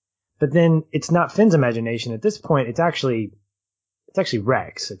imagination, but then it's not Finn's imagination at this point. It's actually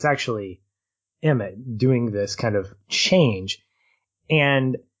Rex. It's actually Emmett doing this kind of change,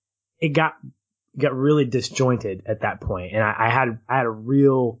 and it got really disjointed at that point, and I had a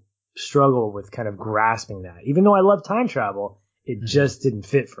real struggle with kind of grasping that. Even though I love time travel, it just didn't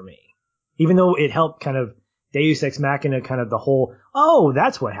fit for me. Even though it helped kind of Deus Ex Machina, kind of the whole, oh,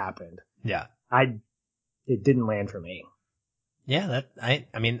 that's what happened. Yeah. It didn't land for me. Yeah, I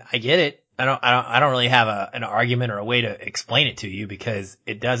mean, I get it. I don't really have an argument or a way to explain it to you because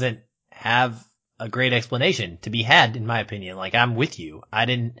it doesn't have a great explanation to be had, in my opinion. Like, I'm with you. I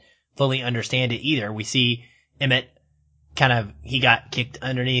didn't fully understand it either. We see Emmett he got kicked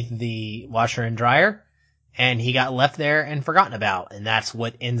underneath the washer and dryer and he got left there and forgotten about. And that's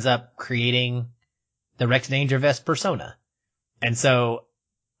what ends up creating the Rex Dangervest persona. And so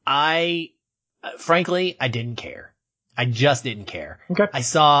frankly, I didn't care. I just didn't care. Okay. I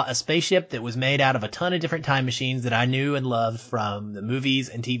saw a spaceship that was made out of a ton of different time machines that I knew and loved from the movies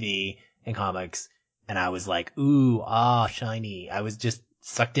and TV and comics. And I was like, ooh, shiny. I was just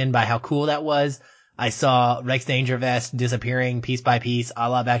sucked in by how cool that was. I saw Rex Dangervest disappearing piece by piece, a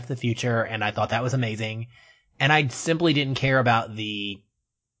la Back to the Future, and I thought that was amazing. And I simply didn't care about the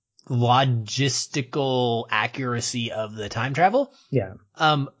logistical accuracy of the time travel. Yeah.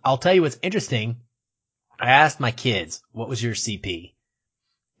 I'll tell you what's interesting. I asked my kids, what was your CP?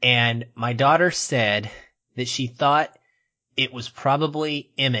 And my daughter said that she thought it was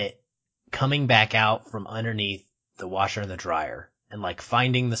probably Emmett coming back out from underneath the washer and the dryer and like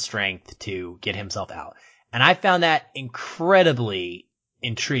finding the strength to get himself out. And I found that incredibly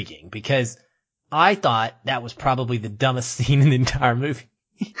intriguing because I thought that was probably the dumbest scene in the entire movie.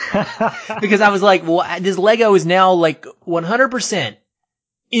 Because I was like, well, this Lego is now like 100%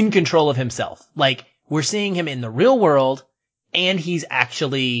 in control of himself. Like, we're seeing him in the real world and he's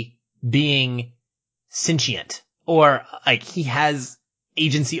actually being sentient, or like he has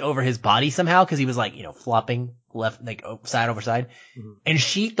agency over his body somehow, because he was like, flopping left, like side over side. Mm-hmm. And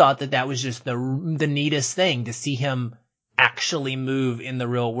she thought that was just the neatest thing to see him actually move in the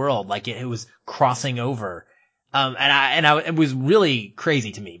real world. Like it was crossing over. It was really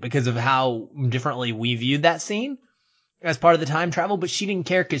crazy to me because of how differently we viewed that scene as part of the time travel, but she didn't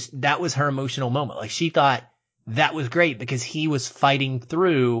care because that was her emotional moment. Like she thought that was great because he was fighting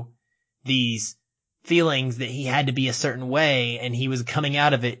through these feelings that he had to be a certain way and he was coming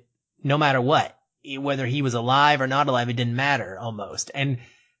out of it no matter what, whether he was alive or not alive, it didn't matter almost. And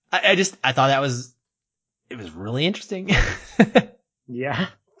I thought it was really interesting. Yeah.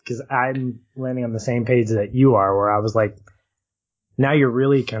 Because I'm landing on the same page that you are, where I was like, now you're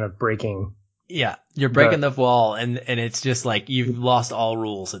really kind of breaking. Yeah, you're breaking the wall, and it's just like you've lost all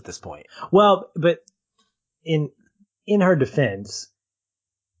rules at this point. Well, but in her defense,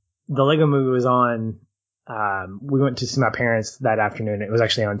 the Lego movie was on. We went to see my parents that afternoon. It was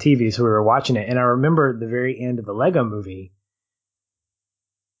actually on TV, so we were watching it. And I remember the very end of the Lego movie,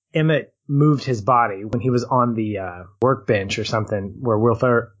 Emmett moved his body when he was on the workbench or something, where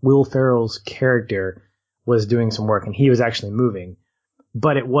Will Ferrell's character was doing some work, and he was actually moving.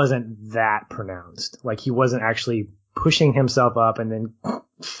 But it wasn't that pronounced. Like he wasn't actually pushing himself up and then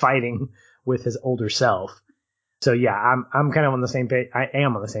fighting with his older self. So yeah, I'm kind of on the same page. I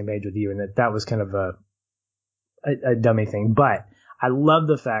am on the same page with you, and that was kind of a dummy thing. But I love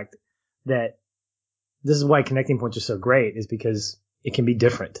the fact that this is why connecting points are so great, is because it can be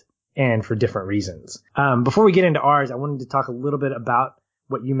different and for different reasons. Before we get into ours, I wanted to talk a little bit about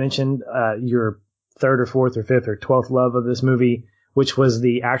what you mentioned, your third or fourth or fifth or 12th love of this movie, which was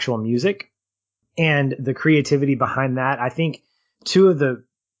the actual music and the creativity behind that. I think two of the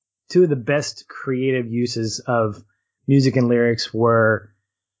best creative uses of music and lyrics were,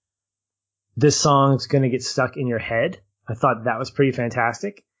 this song's going to get stuck in your head. I thought that was pretty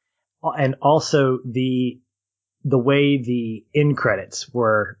fantastic. And also the way the end credits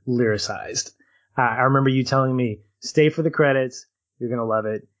were lyricized. I remember you telling me, stay for the credits, you're going to love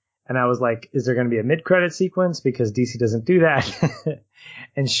it. And I was like, is there going to be a mid-credit sequence? Because DC doesn't do that.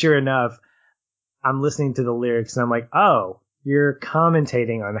 And sure enough, I'm listening to the lyrics and I'm like, oh, you're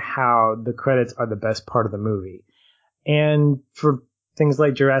commentating on how the credits are the best part of the movie. And for things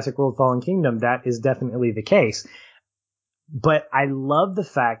like Jurassic World Fallen Kingdom, that is definitely the case. But I love the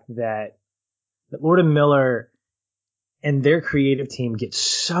fact that Lord and Miller and their creative team get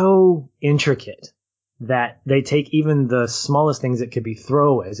so intricate that they take even the smallest things that could be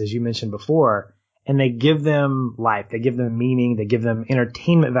throwaways, as you mentioned before, and they give them life, they give them meaning, they give them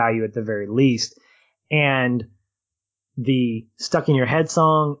entertainment value at the very least. And the Stuck in Your Head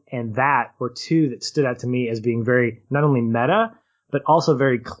song and that were two that stood out to me as being very, not only meta, but also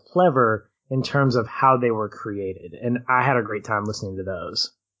very clever in terms of how they were created. And I had a great time listening to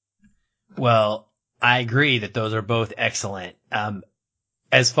those. Well, I agree that those are both excellent.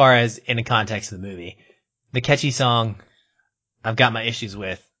 As far as in the context of the movie, the catchy song, I've got my issues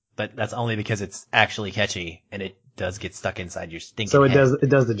with. but that's only because it's actually catchy and it does get stuck inside your stinking So it head.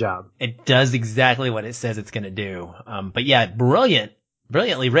 does the job. It does exactly what it says it's going to do. But yeah,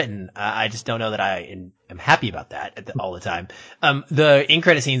 brilliantly written. I just don't know that I am happy about that all the time. The end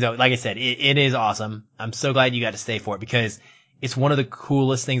credit scenes, though, like I said, it is awesome. I'm so glad you got to stay for it because it's one of the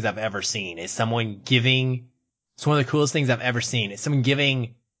coolest things I've ever seen. It's one of the coolest things I've ever seen. It's someone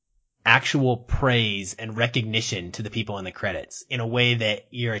giving actual praise and recognition to the people in the credits in a way that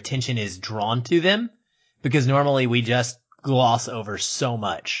your attention is drawn to them, because normally we just gloss over so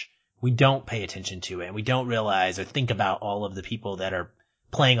much. We don't pay attention to it, and we don't realize or think about all of the people that are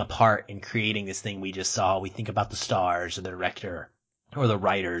playing a part in creating this thing we just saw. We think about the stars or the director or the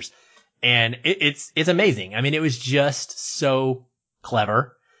writers, and it's amazing. I mean, it was just so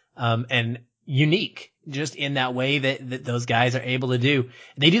clever, and unique, just in that way that those guys are able to do.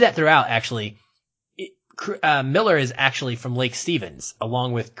 They do that throughout, actually. Miller is actually from Lake Stevens,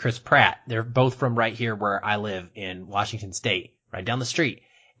 along with Chris Pratt. They're both from right here where I live in Washington State, right down the street.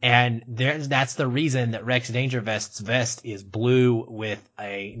 And that's the reason that Rex Dangervest's vest is blue with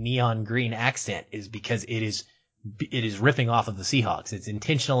a neon green accent, is because it is riffing off of the Seahawks. It's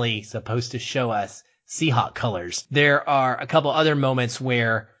intentionally supposed to show us Seahawk colors. There are a couple other moments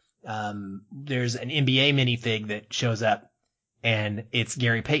where there's an NBA minifig that shows up, and it's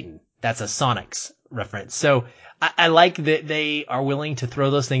Gary Payton. That's a Sonics reference. So I like that they are willing to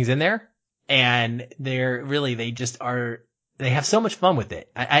throw those things in there, and they have so much fun with it.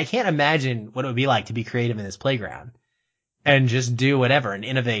 I can't imagine what it would be like to be creative in this playground and just do whatever and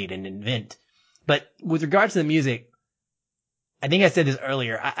innovate and invent. But with regards to the music, I think I said this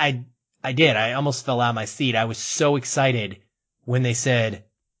earlier. I almost fell out of my seat. I was so excited when they said,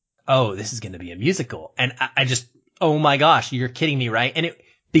 "Oh, this is going to be a musical." And I just, oh my gosh, you're kidding me, right? And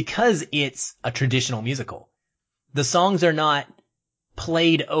because it's a traditional musical, the songs are not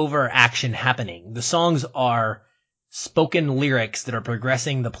played over action happening. The songs are spoken lyrics that are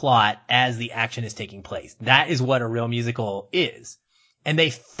progressing the plot as the action is taking place. That is what a real musical is. And they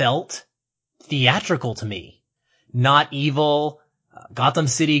felt theatrical to me. Not Evil, Gotham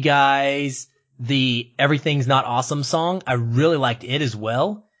City Guys, the Everything's Not Awesome song. I really liked it as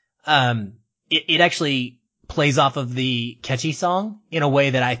well. It actually plays off of the Catchy song in a way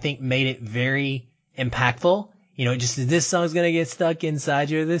that I think made it very impactful. You know, it just says, this song's going to get stuck inside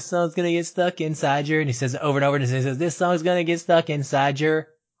you. This song's going to get stuck inside you. And he says it over and over and he says, this song's going to get stuck inside your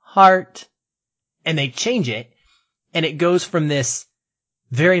heart. And they change it. And it goes from this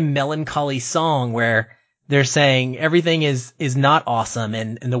very melancholy song where they're saying everything is not awesome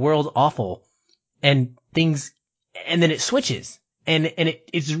and the world's awful and things, and then it switches. And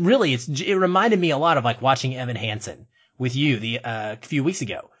it reminded me a lot of like watching Evan Hansen with you a few weeks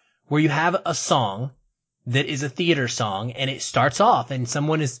ago, where you have a song that is a theater song and it starts off and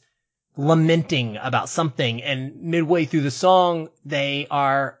someone is lamenting about something, and midway through the song they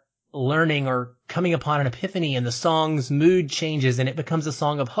are learning or coming upon an epiphany and the song's mood changes and it becomes a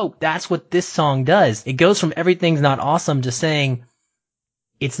song of hope. That's what this song does. It goes from everything's not awesome to saying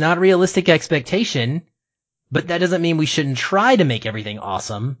it's not a realistic expectation, but that doesn't mean we shouldn't try to make everything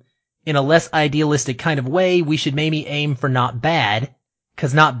awesome. In a less idealistic kind of way, we should maybe aim for not bad,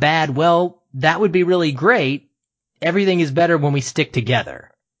 'cause not bad, well, that would be really great. Everything is better when we stick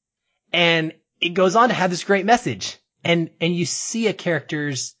together. And it goes on to have this great message. And you see a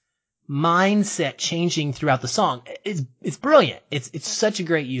character's mindset changing throughout the song. It's brilliant. It's such a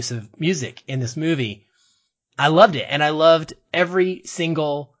great use of music in this movie. I loved it. And I loved every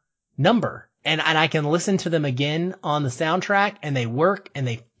single number. And I can listen to them again on the soundtrack and they work and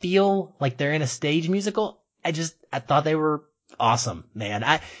they feel like they're in a stage musical. I thought they were awesome, man.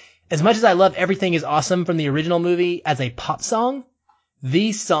 As much as I love Everything Is Awesome from the original movie as a pop song,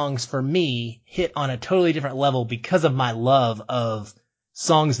 these songs for me hit on a totally different level because of my love of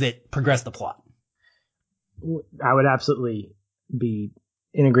songs that progress the plot. I would absolutely be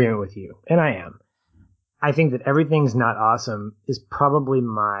in agreement with you, and I am. I think that Everything's Not Awesome is probably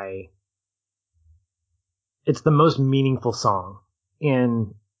it's the most meaningful song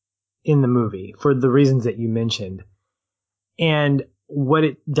in the movie for the reasons that you mentioned. And what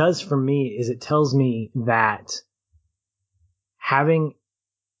it does for me is it tells me that having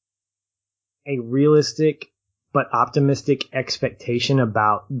a realistic but optimistic expectation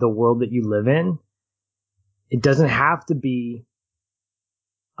about the world that you live in, it doesn't have to be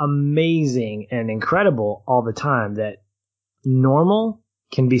amazing and incredible all the time. That normal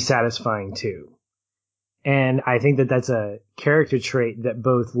can be satisfying too. And I think that that's a character trait that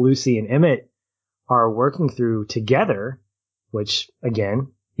both Lucy and Emmett are working through together, which,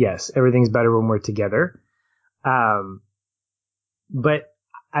 again, yes, everything's better when we're together. But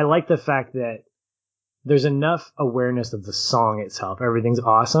I like the fact that there's enough awareness of the song itself. Everything's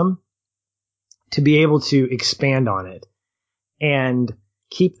awesome to be able to expand on it and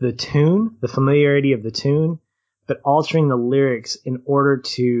keep the tune, the familiarity of the tune, but altering the lyrics in order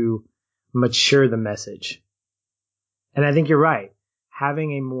to mature the message. And I think you're right.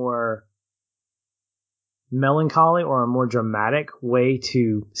 Having a more melancholy or a more dramatic way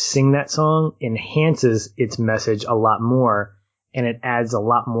to sing that song enhances its message a lot more, and it adds a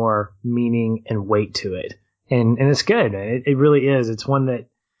lot more meaning and weight to it. And it's good. It really is. It's one that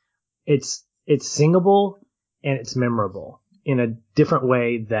it's singable and it's memorable in a different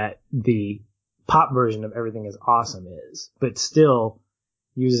way that the pop version of Everything Is Awesome is, but still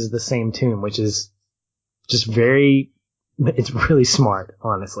uses the same tune, which is just it's really smart,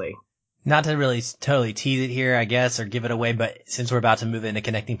 honestly. Not to really totally tease it here, I guess, or give it away, but since we're about to move into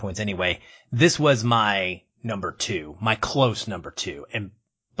connecting points anyway, this was my number 2, my close number 2, and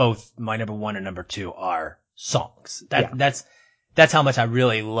both my number 1 and number 2 are songs. That's how much I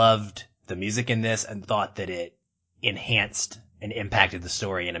really loved the music in this and thought that it enhanced and impacted the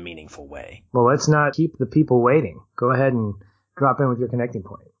story in a meaningful way. Well, let's not keep the people waiting. Go ahead and drop in with your connecting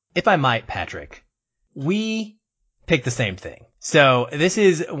point. If I might, Patrick, we picked the same thing. So this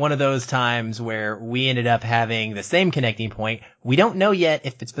is one of those times where we ended up having the same connecting point. We don't know yet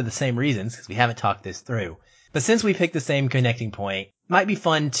if it's for the same reasons because we haven't talked this through. But since we picked the same connecting point, it might be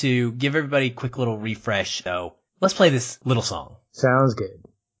fun to give everybody a quick little refresh. So let's play this little song. Sounds good.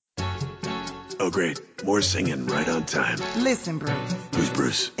 Oh, great. More singing right on time. Listen, Bruce. Who's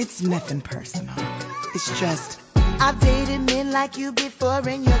Bruce? It's nothing personal. It's just, I've dated men like you before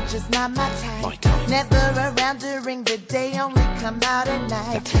and you're just not my type. Never around during the day, only come out at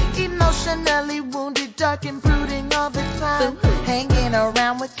night. Emotionally wounded, dark and brooding all the time. Hanging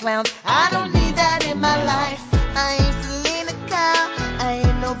around with clowns, I don't need that in my life. I ain't Selena Kyle, I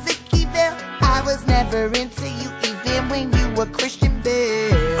ain't no Vicky Bell. I was never into you even when you were Christian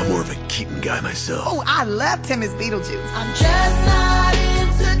Bale. I'm more of a Keaton guy myself. Oh, I loved him as Beetlejuice. I'm just not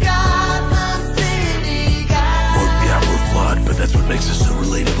into Gotham City guys. We're flawed, but that's what makes us so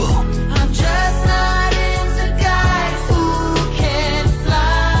relatable. I'm just not into guys who can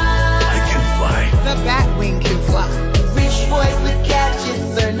fly. I can fly. The Batwing can fly. Rich boys with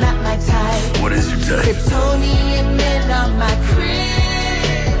gadgets are not my type. What is your type? Kryptonian men are my kryptonite.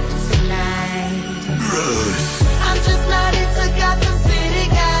 Gross. I'm just not into Gotham City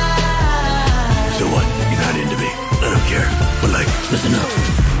guys. So what? You're not into me. I don't care. But listen up.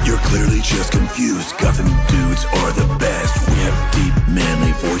 You're clearly just confused. Gotham dudes are the best. We have deep,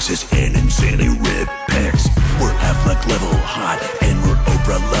 manly voices and insanely ripped pecs. We're Affleck level hot and we're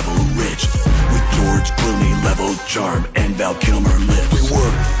Oprah level rich. With George Clooney level charm and Val Kilmer lips. We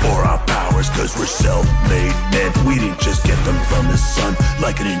work for our powers cause we're self-made men. We didn't just get them from the sun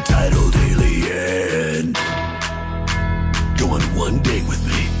like an entitled alien. Go on one date with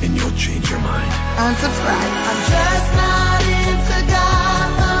me and you'll change your mind. Unsubscribe. I'm just not into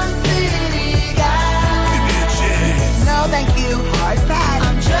Gotham City guys. Give me a chance. No, thank you. Hard pass.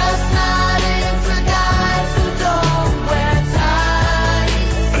 I'm just not into guys who don't wear ties.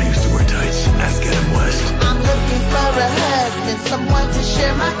 I used to wear tights. Ask Adam West. I'm looking for a husband, someone to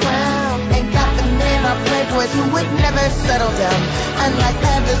share my crown. And Gotham men are playboys who would never settle down. Unlike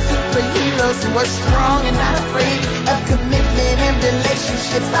other superheroes who are strong and not afraid of commitment and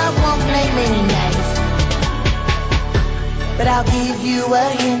relationships, I won't name any names, but I'll give you a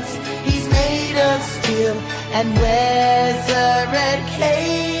hint. He's made of steel and wears a red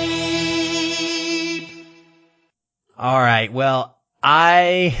cape. All right. Well,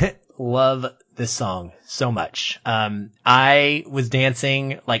 I love this song so much. I was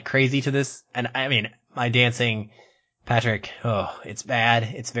dancing like crazy to this. And I mean, my dancing, Patrick, it's bad.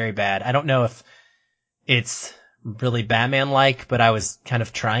 It's very bad. I don't know if it's really Batman-like, but I was kind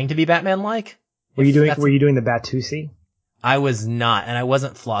of trying to be Batman-like. Were you doing the Batusi? I was not, and I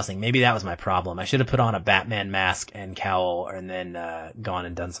wasn't flossing. Maybe that was my problem. I should have put on a Batman mask and cowl and then gone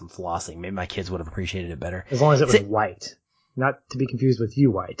and done some flossing. Maybe my kids would have appreciated it better. As long as it was white. Not to be confused with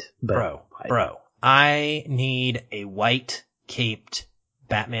you white, but Bro, I need a white caped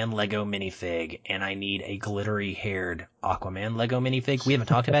Batman Lego minifig, and I need a glittery haired Aquaman Lego minifig. We haven't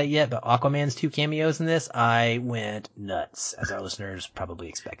talked about it yet, but Aquaman's 2 cameos in this, I went nuts, as our listeners probably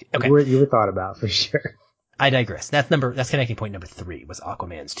expected. Okay. You were thought about for sure. I digress. That's connecting point number 3 was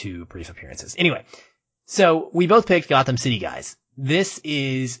Aquaman's 2 brief appearances. Anyway, so we both picked Gotham City guys. This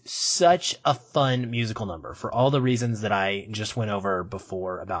is such a fun musical number for all the reasons that I just went over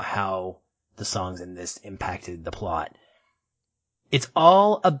before about how the songs in this impacted the plot. It's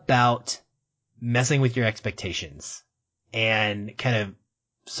all about messing with your expectations and kind of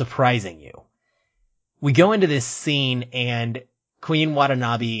surprising you. We go into this scene and Queen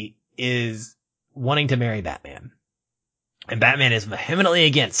Watanabe is wanting to marry Batman. And Batman is vehemently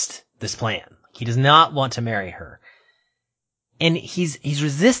against this plan. He does not want to marry her. And he's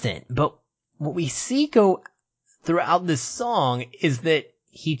resistant, but what we see go throughout this song is that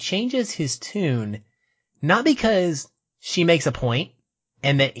he changes his tune, not because she makes a point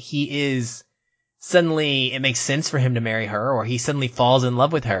and that suddenly it makes sense for him to marry her or he suddenly falls in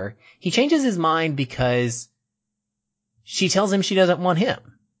love with her. He changes his mind because she tells him she doesn't want him.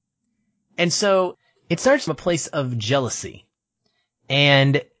 And so it starts from a place of jealousy.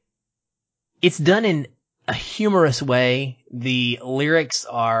 And it's done in a humorous way. The lyrics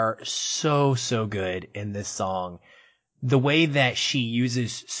are so good in this song. The way that she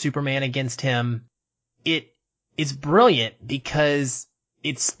uses Superman against him, it's brilliant because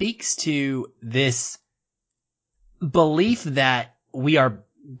it speaks to this belief that we are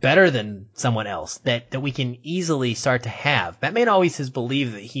better than someone else, that we can easily start to have. Batman always has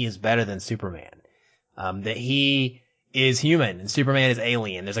believed that he is better than Superman, that he is human and Superman is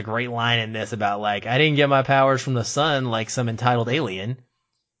alien. There's a great line in this about like, I didn't get my powers from the sun like some entitled alien.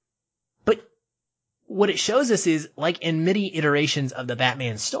 But what it shows us is, like in many iterations of the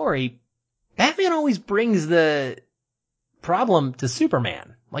Batman story, Batman always brings the problem to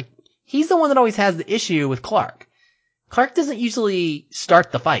Superman. Like, he's the one that always has the issue with Clark. Clark doesn't usually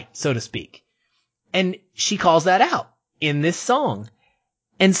start the fight, so to speak. And she calls that out in this song.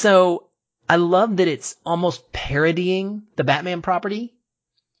 And so I love that it's almost parodying the Batman property,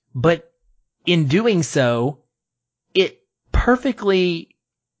 but in doing so, it perfectly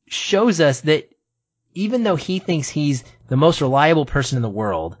shows us that even though he thinks he's the most reliable person in the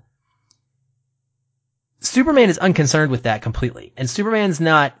world, Superman is unconcerned with that completely. And Superman's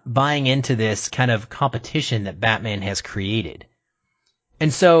not buying into this kind of competition that Batman has created.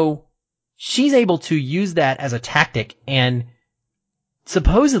 And so she's able to use that as a tactic and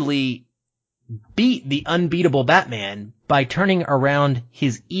supposedly beat the unbeatable Batman by turning around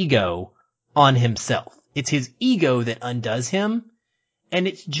his ego on himself. It's his ego that undoes him. And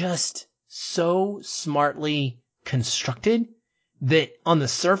it's just so smartly constructed that on the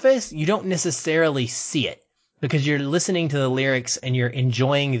surface, you don't necessarily see it because you're listening to the lyrics and you're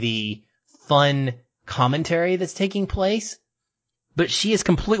enjoying the fun commentary that's taking place. But she is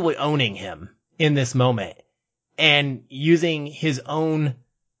completely owning him in this moment and using his own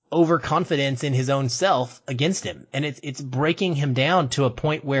overconfidence in his own self against him. And it's breaking him down to a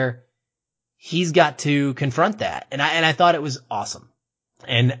point where he's got to confront that. And I thought it was awesome.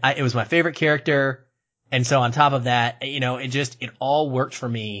 And it was my favorite character. And so on top of that, it all worked for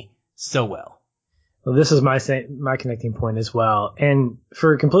me so well. Well, this is my connecting point as well. And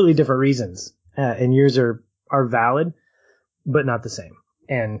for completely different reasons. And yours are valid, but not the same.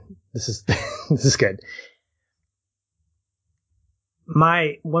 And this is, this is good.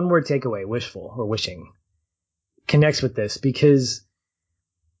 My one word takeaway, wishful or wishing, connects with this because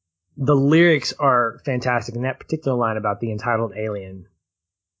the lyrics are fantastic. And that particular line about the entitled alien,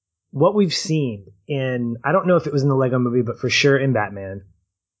 what we've seen in, I don't know if it was in the Lego movie, but for sure in Batman.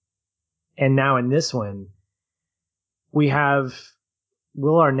 And now in this one, we have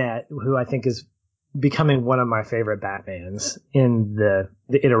Will Arnett, who I think is becoming one of my favorite Batmans in the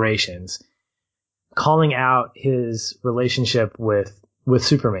iterations, calling out his relationship with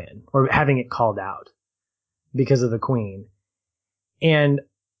Superman, or having it called out because of the Queen. And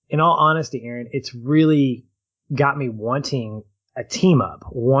in all honesty, Aaron, it's really got me wanting a team up,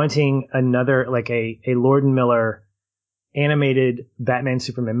 wanting another, like a Lord and Miller animated Batman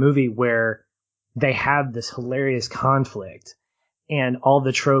Superman movie where they have this hilarious conflict and all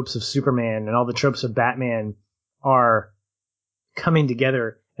the tropes of Superman and all the tropes of Batman are coming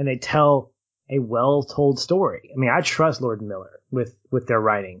together and they tell a well-told story. I mean, I trust Lord and Miller with their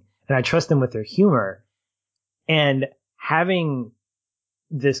writing, and I trust them with their humor. And having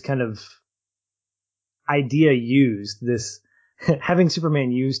this kind of idea used, having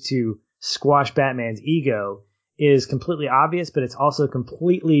Superman used to squash Batman's ego is completely obvious, but it's also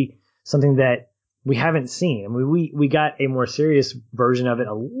completely something that we haven't seen. I mean, we got a more serious version of it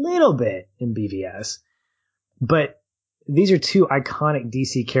a little bit in BVS, but these are two iconic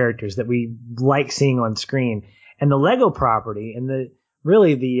DC characters that we like seeing on screen. And the Lego property and the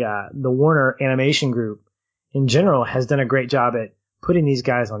Warner Animation Group in general has done a great job at putting these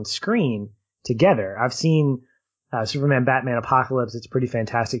guys on screen together. I've seen Superman, Batman, Apocalypse. It's pretty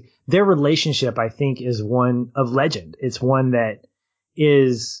fantastic. Their relationship, I think, is one of legend. It's one that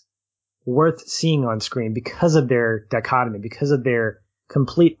is worth seeing on screen because of their dichotomy, because of their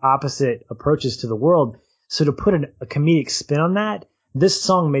complete opposite approaches to the world. So to put a comedic spin on that This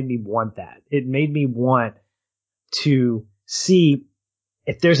song made me want that. It made me want to see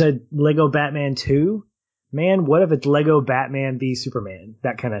if there's a Lego Batman 2, man, what if it's Lego Batman v Superman,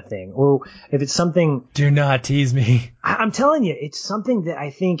 that kind of thing. Or if it's something... Do not tease me. I'm telling you, it's something that I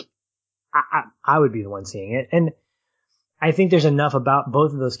think I would be the one seeing it. And I think there's enough about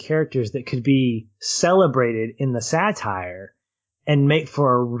both of those characters that could be celebrated in the satire and make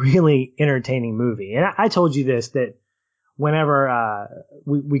for a really entertaining movie. And I told you this, that whenever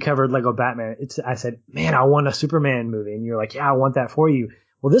we covered Lego Batman, I said, man, I want a Superman movie. And you're like, yeah, I want that for you.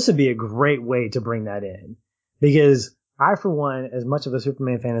 Well, this would be a great way to bring that in, because I, for one, as much of a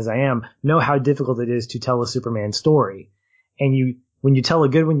Superman fan as I am, know how difficult it is to tell a Superman story. And when you tell a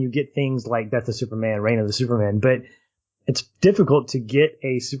good one, you get things like Death of Superman, Reign of the Superman, but it's difficult to get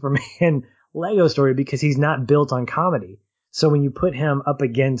a Superman Lego story because he's not built on comedy. So when you put him up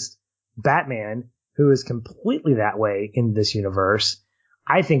against Batman, who is completely that way in this universe,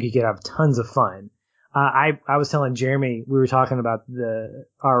 I think you could have tons of fun. I was telling Jeremy, we were talking about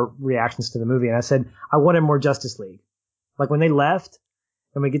our reactions to the movie, and I said, I wanted more Justice League. Like when they left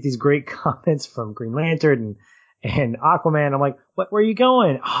and we get these great comments from Green Lantern and Aquaman, I'm like, where are you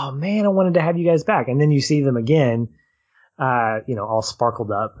going? Oh man, I wanted to have you guys back. And then you see them again, all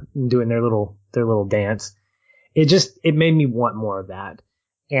sparkled up and doing their little dance. It made me want more of that.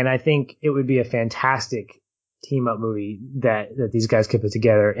 And I think it would be a fantastic team up movie that these guys could put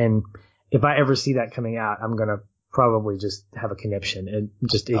together. And if I ever see that coming out, I'm going to probably just have a conniption. It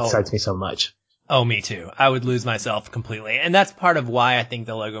just excites me so much. Oh, me too. I would lose myself completely. And that's part of why I think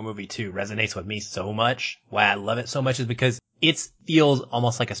the Lego Movie 2 resonates with me so much. Why I love it so much is because it feels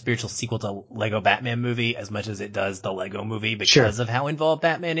almost like a spiritual sequel to Lego Batman movie as much as it does the Lego Movie because of how involved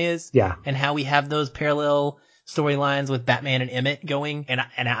Batman is. Yeah. And how we have those parallel storylines with Batman and Emmett going. And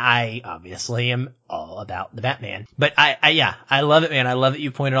I obviously am all about the Batman. But I love it, man. I love that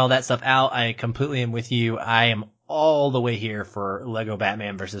you pointed all that stuff out. I completely am with you. I am all the way here for Lego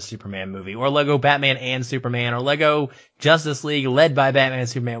Batman versus Superman movie, or Lego Batman and Superman, or Lego Justice League led by Batman and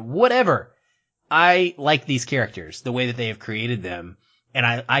Superman, whatever. I like these characters, the way that they have created them. And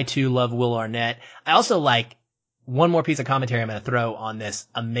I too love Will Arnett. I also like one more piece of commentary I'm going to throw on this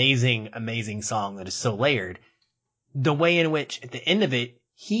amazing, amazing song that is so layered. The way in which at the end of it,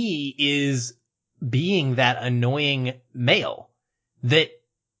 he is being that annoying male that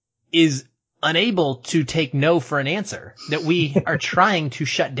is unable to take no for an answer, that we are trying to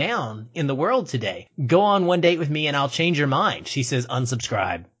shut down in the world today. Go on one date with me and I'll change your mind. She says,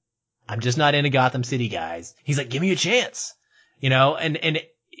 unsubscribe. I'm just not into Gotham City, guys. He's like, give me a chance, and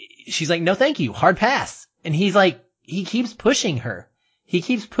she's like, no, thank you. Hard pass. And he's like, he keeps pushing her.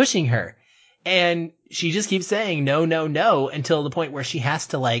 And she just keeps saying no, no, no until the point where she has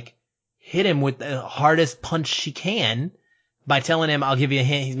to hit him with the hardest punch she can by telling him, I'll give you a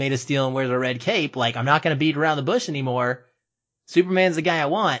hint, he's made of steel and wears a red cape. I'm not going to beat around the bush anymore. Superman's the guy I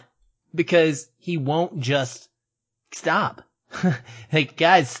want, because he won't just stop.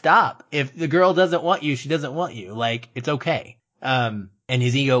 Guys, stop. If the girl doesn't want you, she doesn't want you. It's okay. And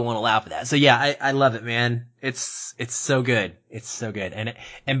his ego won't allow for that. So yeah, I love it, man. It's so good. It's so good.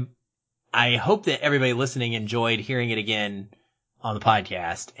 And I hope that everybody listening enjoyed hearing it again on the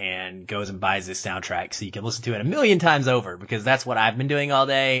podcast and goes and buys this soundtrack so you can listen to it 1,000,000 times over, because that's what I've been doing all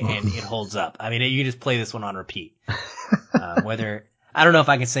day and it holds up. I mean, you can just play this one on repeat. I don't know if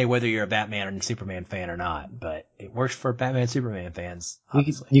I can say whether you're a Batman and Superman fan or not, but it works for Batman and Superman fans.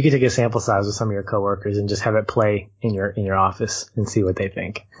 You could take a sample size with some of your coworkers and just have it play in your office and see what they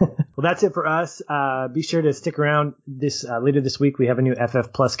think. Well, that's it for us. Be sure to stick around later this week. We have a new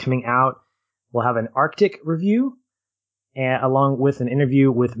FF Plus coming out. We'll have an Arctic review, along with an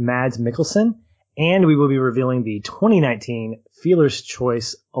interview with Mads Mikkelsen, and we will be revealing the 2019 Feeler's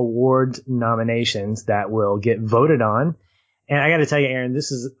Choice Awards nominations that will get voted on. And I got to tell you, Aaron,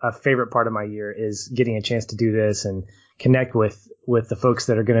 this is a favorite part of my year, is getting a chance to do this and connect with the folks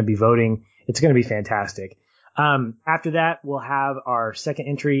that are going to be voting. It's going to be fantastic. After that, we'll have our second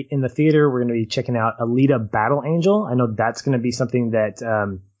entry in the theater. We're going to be checking out Alita Battle Angel. I know that's going to be something that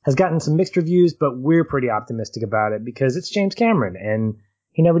has gotten some mixed reviews, but we're pretty optimistic about it because it's James Cameron and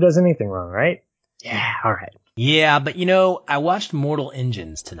he never does anything wrong, right? Yeah, all right. Yeah, but I watched Mortal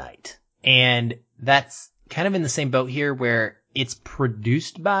Engines tonight, and that's kind of in the same boat here, where it's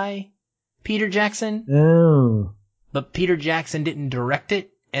produced by Peter Jackson. Oh. But Peter Jackson didn't direct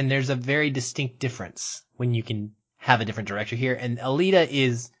it, and there's a very distinct difference when you can have a different director here. And Alita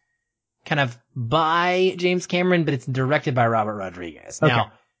is kind of by James Cameron, but it's directed by Robert Rodriguez. Okay.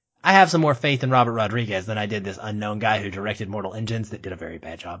 Now, I have some more faith in Robert Rodriguez than I did this unknown guy who directed Mortal Engines that did a very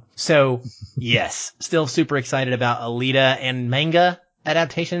bad job. So, yes, still super excited about Alita and manga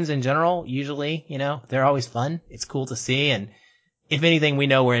adaptations in general. Usually, they're always fun. It's cool to see. And if anything, we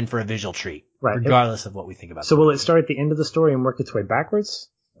know we're in for a visual treat, right? Regardless of what we think about. So will it start at the end of the story and work its way backwards?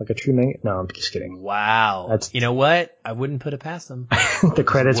 Like a true manga? No, I'm just kidding. Wow. You know what? I wouldn't put it past them. The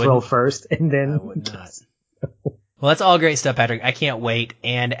credits roll first and then... I would not. Well, that's all great stuff, Patrick. I can't wait.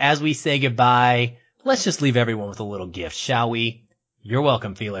 And as we say goodbye, let's just leave everyone with a little gift, shall we? You're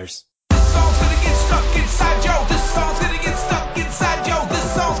welcome, feelers. This song's gonna get stuck inside yo. This song's gonna get stuck inside yo.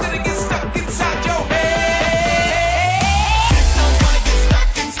 This song's gonna get stuck inside yo. Hey! This song's gonna get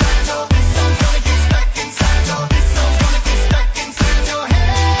stuck inside yo. This song's gonna get stuck inside yo. This song's gonna get stuck inside yo.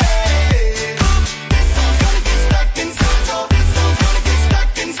 Hey! This song's gonna get stuck inside yo. This song's gonna get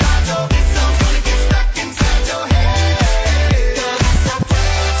stuck inside yo. This song's gonna get stuck inside yo. Hey!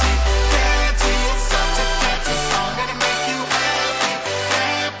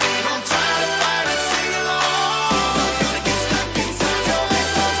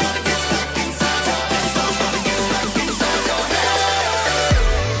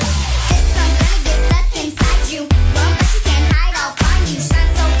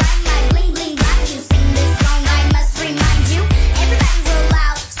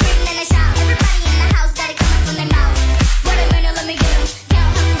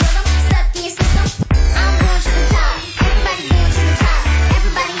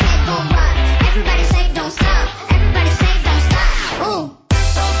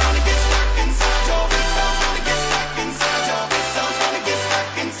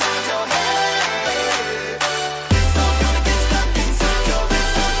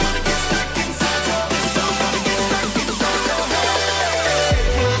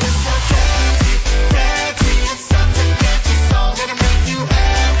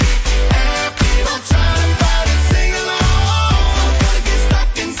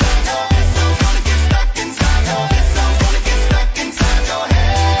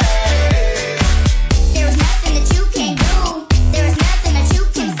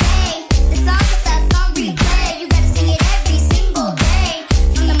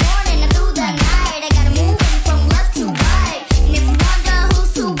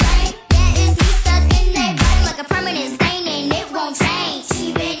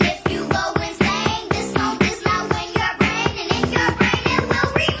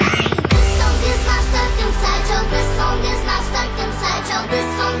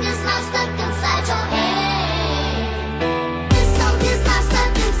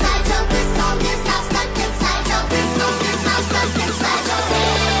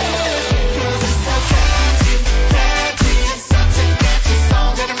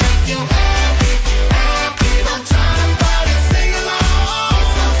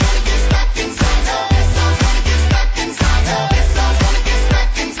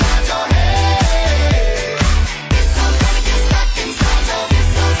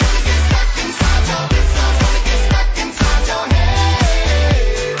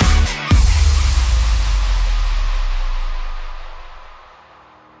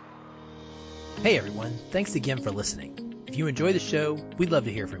 Hey everyone, thanks again for listening. If you enjoy the show, we'd love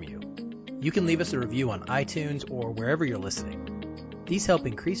to hear from you. You can leave us a review on iTunes or wherever you're listening. These help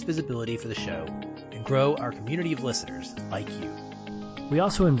increase visibility for the show and grow our community of listeners like you. We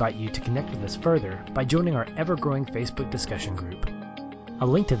also invite you to connect with us further by joining our ever-growing Facebook discussion group. A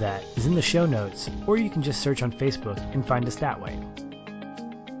link to that is in the show notes, or you can just search on Facebook and find us that way.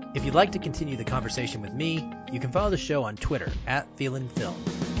 If you'd like to continue the conversation with me, you can follow the show on Twitter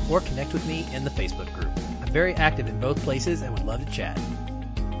 @FeelinFilm, or connect with me in the Facebook group. I'm very active in both places and would love to chat.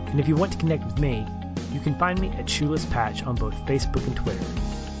 And if you want to connect with me, you can find me at Shoeless Patch on both Facebook and Twitter.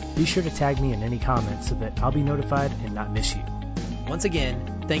 Be sure to tag me in any comments so that I'll be notified and not miss you. Once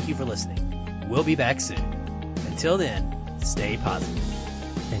again, thank you for listening. We'll be back soon. Until then, stay positive.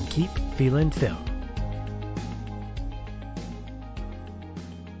 And keep feeling film.